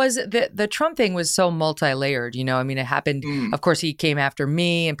 Well, and it was the Trump thing was so multi-layered, it happened. Of course, he came after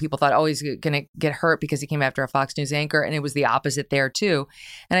me and people thought, he's going to get hurt because he came after a Fox News anchor. And it was the opposite there, too.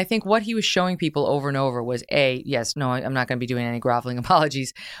 And I think what he was showing people over and over was A, yes, no, I'm not going to be doing any groveling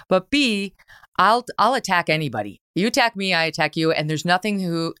apologies. But B, I'll attack anybody. You attack me, I attack you. And there's nothing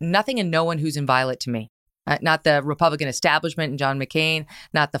and no one who's inviolate to me. Not the Republican establishment and John McCain,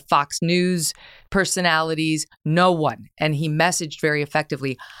 not the Fox News personalities, no one. And he messaged very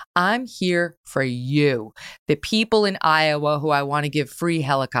effectively, I'm here for you, the people in Iowa who I want to give free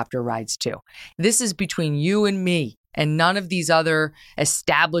helicopter rides to. This is between you and me and none of these other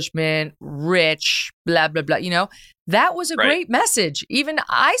establishment, rich, blah, blah, blah. That was a great message. Even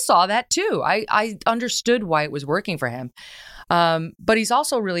I saw that too. I understood why it was working for him. But he's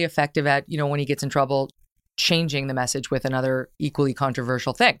also really effective at, when he gets in trouble, changing the message with another equally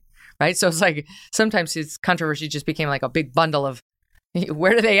controversial thing, right? So it's like sometimes his controversy just became like a big bundle of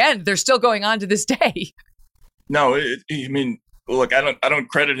where do they end? They're still going on to this day. No, look, I don't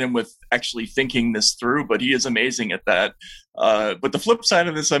credit him with actually thinking this through, but he is amazing at that. But the flip side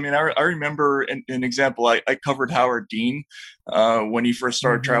of this, I remember an example. I covered Howard Dean when he first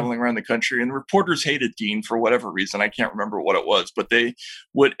started traveling around the country, and reporters hated Dean for whatever reason. I can't remember what it was, but they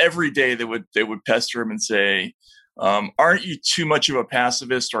would every day they would pester him and say, aren't you too much of a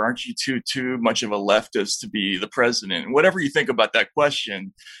pacifist, or aren't you too much of a leftist to be the president? And whatever you think about that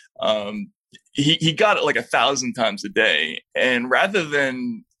question, he got it like 1,000 times a day. And rather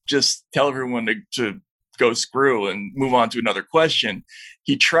than just tell everyone to go screw and move on to another question,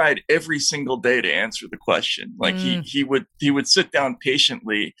 he tried every single day to answer the question. Like he would sit down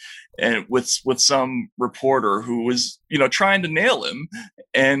patiently and with some reporter who was, trying to nail him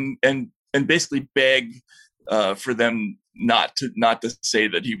and basically beg for them not to say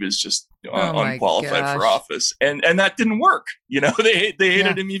that he was just unqualified for office. And that didn't work. They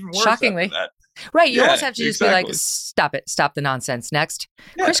hated him even worse. Shockingly. After that. Right. You almost have to just be like, stop it. Stop the nonsense. Next.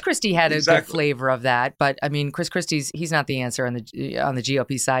 Yeah, Chris Christie had a good flavor of that. But I mean, Chris Christie's, he's not the answer on the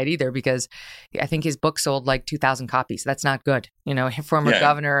GOP side either, because I think his book sold like 2,000 copies. That's not good. You know, former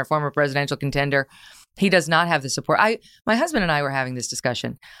governor, a former presidential contender. He does not have the support. My husband and I were having this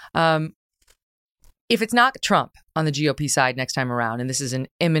discussion. If it's not Trump on the GOP side next time around, and this is an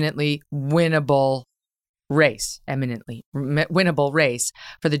eminently winnable race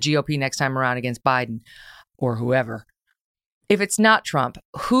for the GOP next time around against Biden or whoever. If it's not Trump,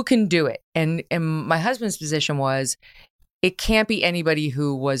 who can do it? And my husband's position was, it can't be anybody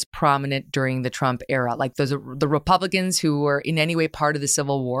who was prominent during the Trump era, like the Republicans who were in any way part of the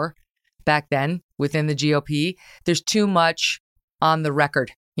Civil War back then within the GOP. There's too much on the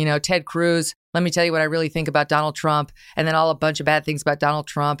record. You know, Ted Cruz, let me tell you what I really think about Donald Trump, and then a bunch of bad things about Donald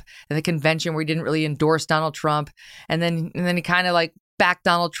Trump, and the convention where he didn't really endorse Donald Trump, and then he kind of like backed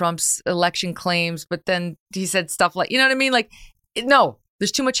Donald Trump's election claims, but then he said stuff like, you know what I mean? Like, no,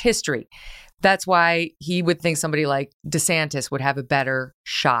 there's too much history. That's why he would think somebody like DeSantis would have a better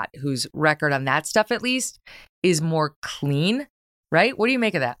shot, whose record on that stuff at least is more clean, right? What do you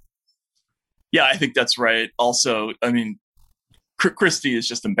make of that? Yeah, I think that's right. Also, I mean, Christie is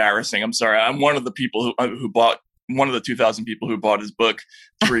just embarrassing. I'm sorry. I'm one of the people who bought, one of the 2,000 people who bought his book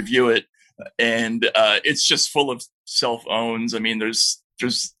to review it. And it's just full of self-owns. I mean, there's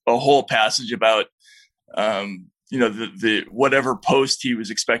a whole passage about, the whatever post he was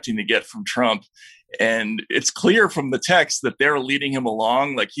expecting to get from Trump. And it's clear from the text that they're leading him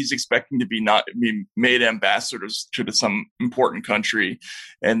along. Like, he's expecting to be made ambassador to some important country.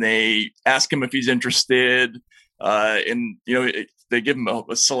 And they ask him if he's interested. They give him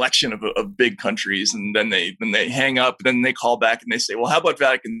a selection of big countries, and then they hang up. Then they call back and they say, "Well, how about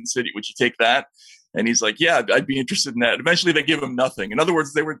Vatican City? Would you take that?" And he's like, "Yeah, I'd be interested in that." Eventually, they give him nothing. In other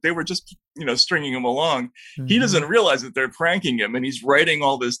words, they were just stringing him along. Mm-hmm. He doesn't realize that they're pranking him, and he's writing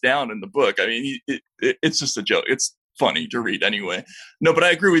all this down in the book. I mean, it's just a joke. It's funny to read anyway. No, but I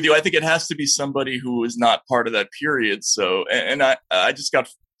agree with you. I think it has to be somebody who is not part of that period. So, and I just got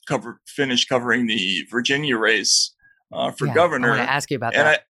finished covering the Virginia race for governor. I want to ask you about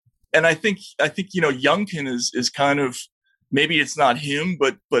that. I think Youngkin is kind of, maybe it's not him,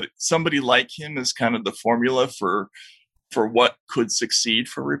 but somebody like him is kind of the formula for what could succeed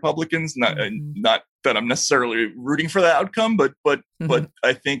for Republicans. Not that I'm necessarily rooting for the outcome, but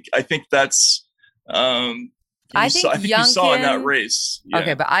I think that's I think you saw in that race. Yeah.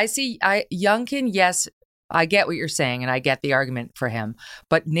 Okay, but Youngkin, yes. I get what you're saying, and I get the argument for him.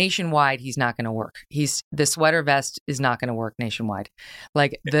 But nationwide, he's not going to work. The sweater vest is not going to work nationwide.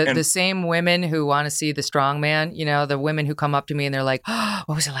 Like the same women who want to see the strong man, the women who come up to me and they're like, "Oh,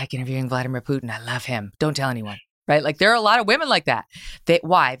 what was it like interviewing Vladimir Putin? I love him. Don't tell anyone." Right? Like, there are a lot of women like that.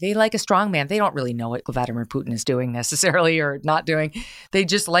 Why? They like a strong man. They don't really know what Vladimir Putin is doing necessarily or not doing. They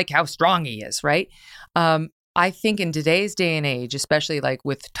just like how strong he is, right? I think in today's day and age, especially like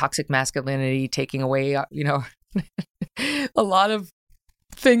with toxic masculinity taking away, a lot of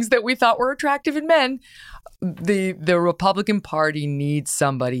things that we thought were attractive in men, the Republican Party needs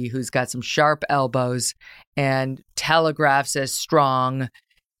somebody who's got some sharp elbows and telegraphs as strong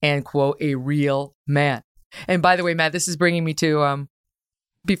and, quote, a real man. And by the way, Matt, this is bringing me to,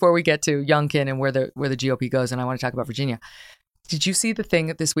 before we get to Youngkin and where the GOP goes, and I want to talk about Virginia. Did you see the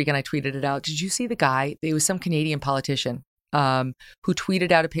thing this week? And I tweeted it out. Did you see the guy? It was some Canadian politician who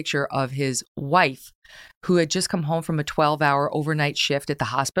tweeted out a picture of his wife who had just come home from a 12-hour overnight shift at the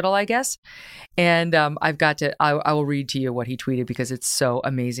hospital, I guess. And I will read to you what he tweeted because it's so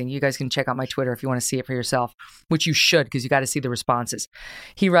amazing. You guys can check out my Twitter if you want to see it for yourself, which you should, because you got to see the responses.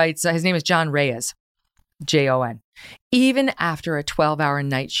 He writes, his name is John Reyes, Jon. Even after a 12-hour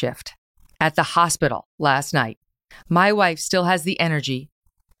night shift at the hospital last night, my wife still has the energy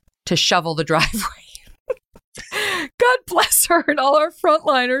to shovel the driveway. God bless her and all our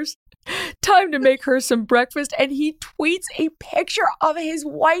frontliners. Time to make her some breakfast. And he tweets a picture of his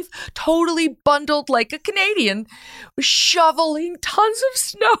wife, totally bundled like a Canadian, shoveling tons of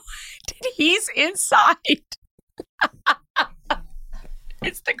snow. And he's inside.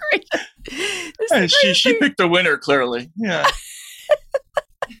 It's the greatest. She picked a winner, clearly. Yeah.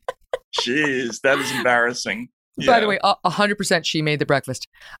 Jeez, that is embarrassing. By the way, 100% she made the breakfast.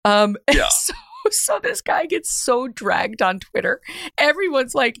 Yeah. So this guy gets so dragged on Twitter.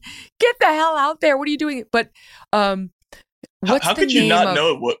 Everyone's like, "Get the hell out there! What are you doing?" But what's how could you not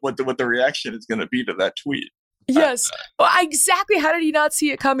know what the reaction is going to be to that tweet? Yes, well, exactly. How did he not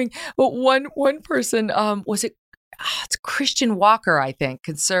see it coming? But one person was it? it's Christian Walker, I think,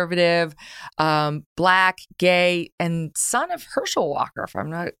 conservative, Black, gay, and son of Herschel Walker, if I'm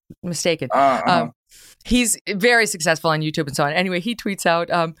not mistaken. He's very successful on YouTube and so on. Anyway, he tweets out,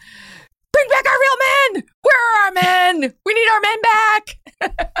 bring back our real men! Where are our men? We need our men back!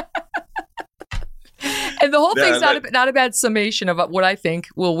 And the whole thing's not a bad summation of what I think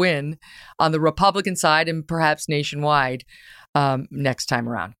will win on the Republican side and perhaps nationwide next time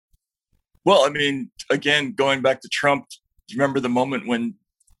around. Well, I mean, again, going back to Trump, do you remember the moment when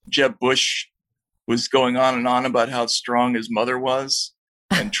Jeb Bush was going on and on about how strong his mother was,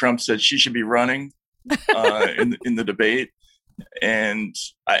 and Trump said she should be running in the debate? And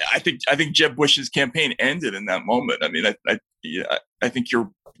I think Jeb Bush's campaign ended in that moment. I mean, I think you're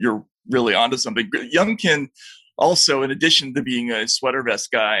really onto something. Youngkin also, in addition to being a sweater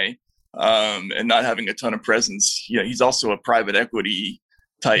vest guy and not having a ton of presence, he's also a private equity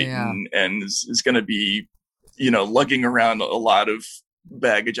titan and is going to be, lugging around a lot of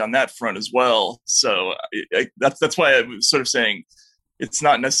baggage on that front as well. So that's why I was sort of saying it's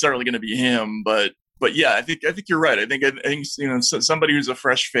not necessarily going to be him, but yeah, I think you're right. I think somebody who's a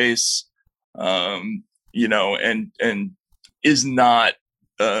fresh face, and is not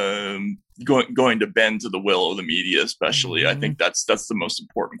going to bend to the will of the media, especially. I think that's the most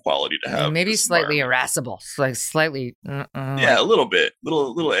important quality to have. And maybe slightly irascible, like slightly. Yeah, a little bit,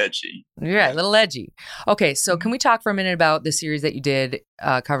 little edgy. Yeah, a little edgy. Okay, so can we talk for a minute about the series that you did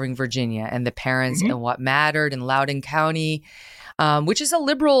covering Virginia and the parents and what mattered in Loudoun County, which is a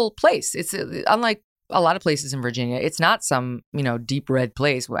liberal place. It's unlike a lot of places in Virginia. It's not some deep red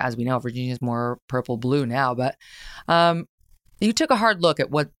place. As we know, Virginia is more purple blue now, but. You took a hard look at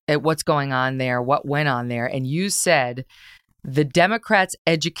what's going on there, what went on there, and you said the Democrats'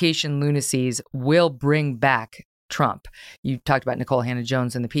 education lunacies will bring back Trump. You talked about Nicole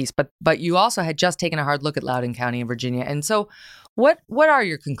Hannah-Jones in the piece, but you also had just taken a hard look at Loudoun County in Virginia. And so what are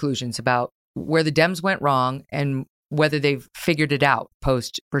your conclusions about where the Dems went wrong and whether they've figured it out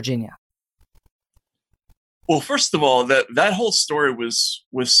post-Virginia? Well, first of all, that whole story was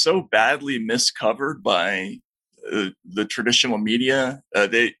so badly miscovered by the traditional media.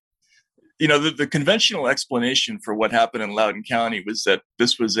 The conventional explanation for what happened in Loudoun County was that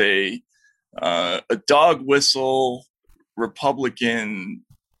this was a dog whistle Republican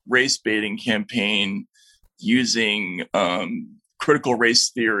race baiting campaign using critical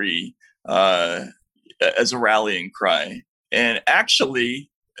race theory as a rallying cry. And actually,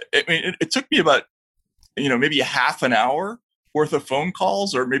 I mean, it took me about maybe a half an hour worth of phone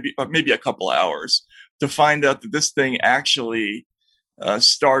calls, or maybe a couple hours, to find out that this thing actually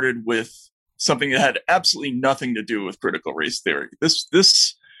started with something that had absolutely nothing to do with critical race theory. This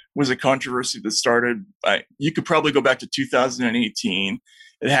was a controversy that started, you could probably go back to 2018.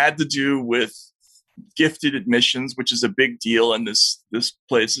 It had to do with gifted admissions, which is a big deal in this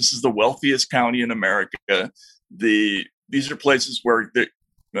place. This is the wealthiest county in America. These are places where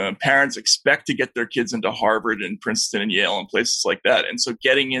parents expect to get their kids into Harvard and Princeton and Yale and places like that. And so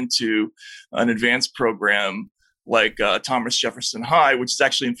getting into an advanced program like Thomas Jefferson High, which is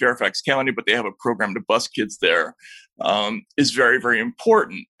actually in Fairfax County, but they have a program to bus kids there, is very, very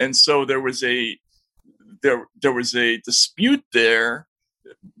important. And so there was a dispute there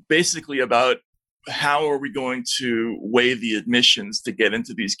basically about how are we going to weigh the admissions to get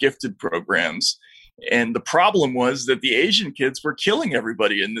into these gifted programs. And the problem was that the Asian kids were killing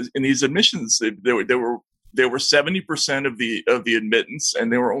everybody in these admissions. They were 70% of the admittance,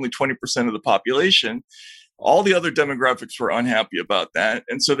 and they were only 20% of the population. All the other demographics were unhappy about that,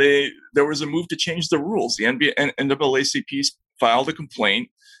 and so there was a move to change the rules. The NAACP filed a complaint,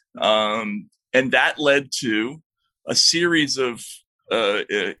 and that led to a series of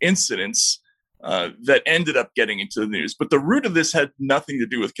incidents that ended up getting into the news. But the root of this had nothing to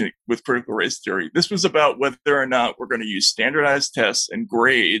do with critical race theory. This was about whether or not we're going to use standardized tests and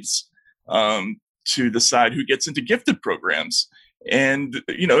grades to decide who gets into gifted programs. And,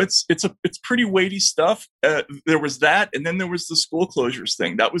 it's pretty weighty stuff. There was that. And then there was the school closures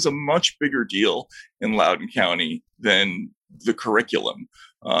thing. That was a much bigger deal in Loudoun County than the curriculum.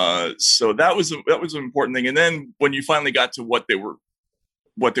 So that was an important thing. And then when you finally got to what they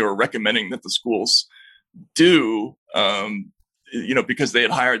were recommending that the schools do, because they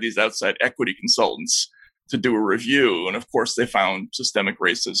had hired these outside equity consultants to do a review. And of course they found systemic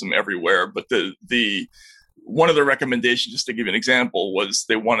racism everywhere. But the one of the recommendations, just to give you an example, was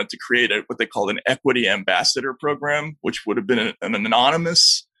they wanted to create what they called an equity ambassador program, which would have been an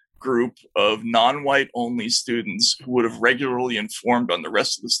anonymous group of non-white only students who would have regularly informed on the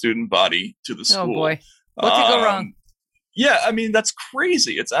rest of the student body to the school. Oh boy, what could go wrong? Yeah, I mean, that's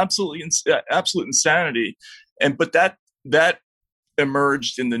crazy. It's absolute insanity. But that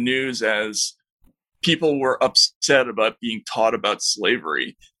emerged in the news as people were upset about being taught about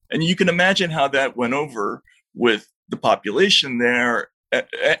slavery. And you can imagine how that went over with the population there,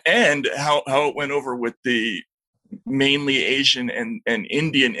 and how it went over with the mainly Asian and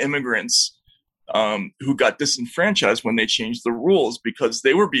Indian immigrants who got disenfranchised when they changed the rules because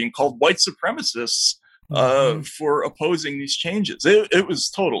they were being called white supremacists for opposing these changes. It was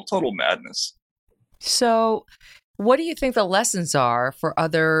total madness. So what do you think the lessons are for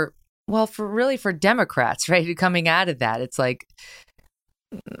for Democrats, right? Coming out of that, it's like,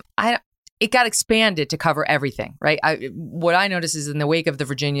 it got expanded to cover everything, right? What I noticed is in the wake of the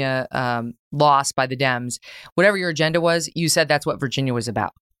Virginia loss by the Dems, whatever your agenda was, you said that's what Virginia was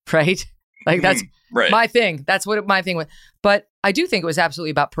about, right? Like that's my thing. That's what my thing was. But I do think it was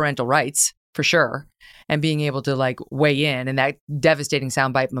absolutely about parental rights for sure, and being able to like weigh in. And that devastating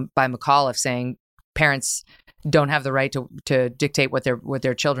soundbite by McAuliffe saying parents don't have the right to dictate what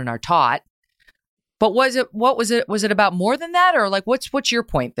their children are taught. But was it about more than that, or like what's your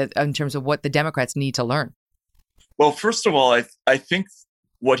point that in terms of what the Democrats need to learn? Well, first of all, I think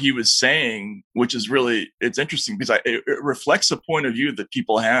what he was saying, which is really, it's interesting because it reflects a point of view that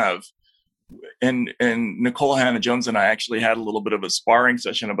people have. And Nicole Hannah-Jones and I actually had a little bit of a sparring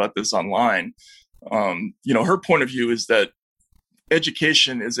session about this online. Her point of view is that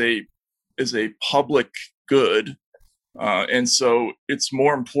education is a public good, and so it's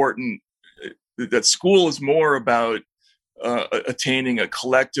more important that school is more about attaining a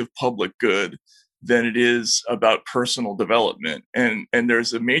collective public good than it is about personal development. And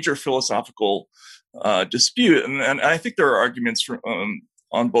there's a major philosophical dispute, and I think there are arguments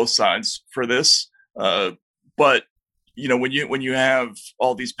on both sides for this. But when you have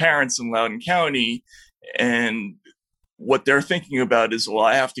all these parents in Loudoun County, and what they're thinking about is, well,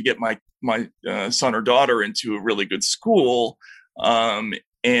 I have to get my son or daughter into a really good school.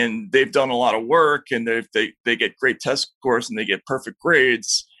 And they've done a lot of work, and they get great test scores and they get perfect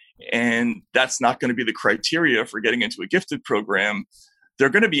grades. And that's not going to be the criteria for getting into a gifted program. They're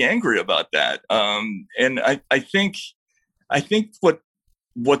going to be angry about that. And I think what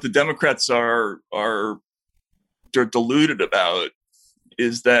the Democrats are they're deluded about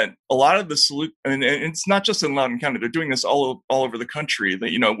is that a lot of the solution, and it's not just in Loudoun County, they're doing this all over the country.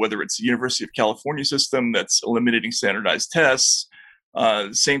 That whether it's the University of California system that's eliminating standardized tests.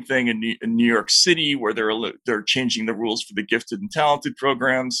 Same thing in New York City, where they're changing the rules for the gifted and talented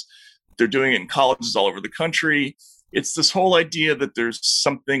programs. They're doing it in colleges all over the country. It's this whole idea that there's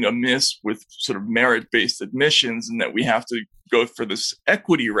something amiss with sort of merit-based admissions, and that we have to go for this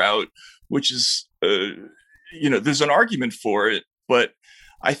equity route, which is, there's an argument for it, but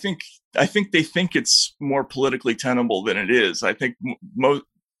I think they think it's more politically tenable than it is. I think the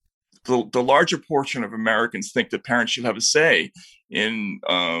larger portion of Americans think that parents should have a say in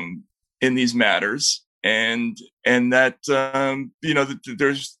these matters, and that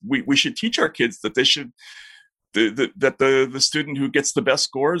we should teach our kids that they should that the student who gets the best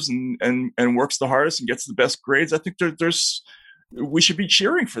scores and works the hardest and gets the best grades, I think we should be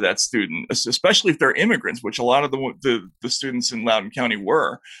cheering for that student, especially if they're immigrants, which a lot of the students in Loudoun County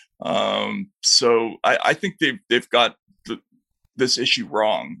were. So I think they've got this issue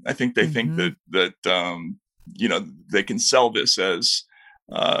wrong. I think they think that they can sell this as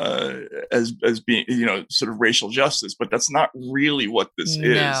being sort of racial justice, but that's not really what this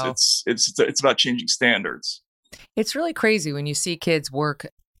is. It's about changing standards. It's really crazy when you see kids work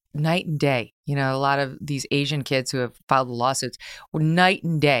night and day. A lot of these Asian kids who have filed lawsuits, night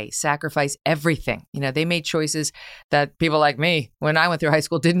and day, sacrifice everything. They made choices that people like me, when I went through high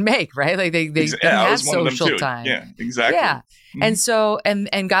school, didn't make, right? Like they didn't have social time. Yeah, exactly. Yeah. Mm-hmm. And so,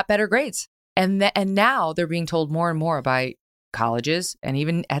 and got better grades. And now they're being told more and more by colleges, and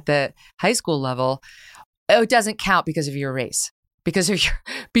even at the high school level, it doesn't count because of your race. Because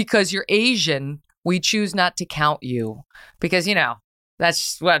you're Asian, we choose not to count you. Because,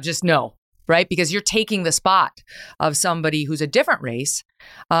 just no. Right? Because you're taking the spot of somebody who's a different race,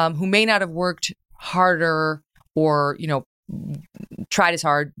 who may not have worked harder or, tried as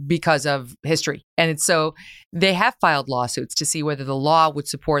hard because of history. And so they have filed lawsuits to see whether the law would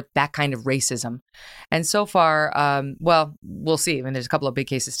support that kind of racism. And so far, we'll see. I mean, there's a couple of big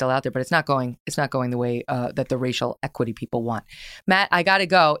cases still out there, but it's not going the way that the racial equity people want. Matt, I got to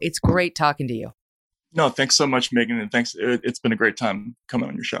go. It's great talking to you. No, thanks so much, Megan. And thanks. It's been a great time coming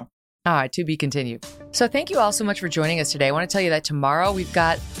on your show. All right, to be continued. So thank you all so much for joining us today. I want to tell you that tomorrow we've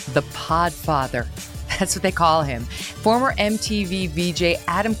got the Podfather. That's what they call him. Former MTV VJ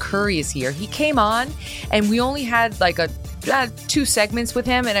Adam Curry is here. He came on and we only had like a 2 segments with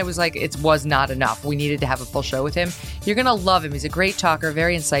him, and I was like, it was not enough. We needed to have a full show with him. You're going to love him. He's a great talker,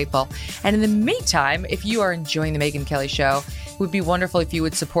 very insightful. And in the meantime, if you are enjoying the Megyn Kelly Show, it would be wonderful if you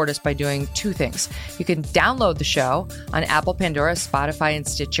would support us by doing 2 things. You can download the show on Apple, Pandora, Spotify, and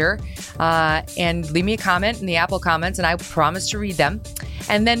Stitcher, and leave me a comment in the Apple comments, and I promise to read them.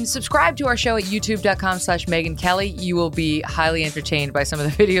 And then subscribe to our show at youtube.com/Megyn Kelly. You will be highly entertained by some of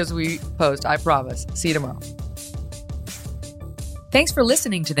the videos we post, I promise. See you tomorrow. Thanks for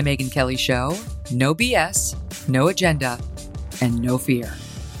listening to The Megyn Kelly Show. No BS, no agenda, and no fear.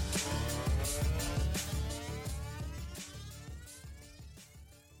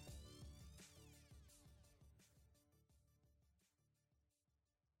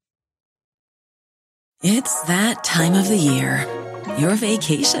 It's that time of the year. Your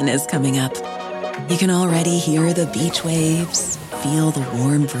vacation is coming up. You can already hear the beach waves, feel the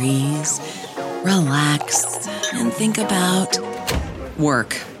warm breeze, relax, and think about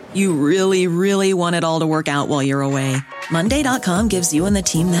work. You really, really want it all to work out while you're away. Monday.com gives you and the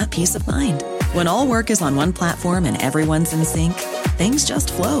team that peace of mind. When all work is on one platform and everyone's in sync, things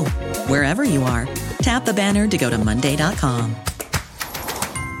just flow. Wherever you are, tap the banner to go to Monday.com.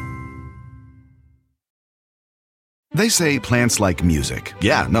 They say plants like music.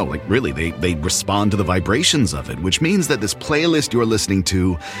 Yeah, no, like really, they respond to the vibrations of it, which means that this playlist you're listening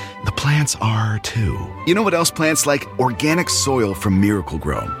to, the plants are too. You know what else plants like? Organic soil from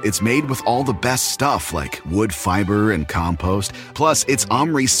Miracle-Gro. It's made with all the best stuff like wood fiber and compost. Plus, it's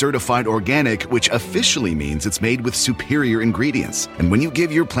OMRI certified organic, which officially means it's made with superior ingredients. And when you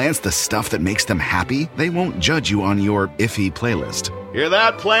give your plants the stuff that makes them happy, they won't judge you on your iffy playlist. Hear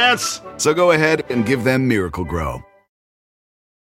that, plants? So go ahead and give them Miracle-Gro.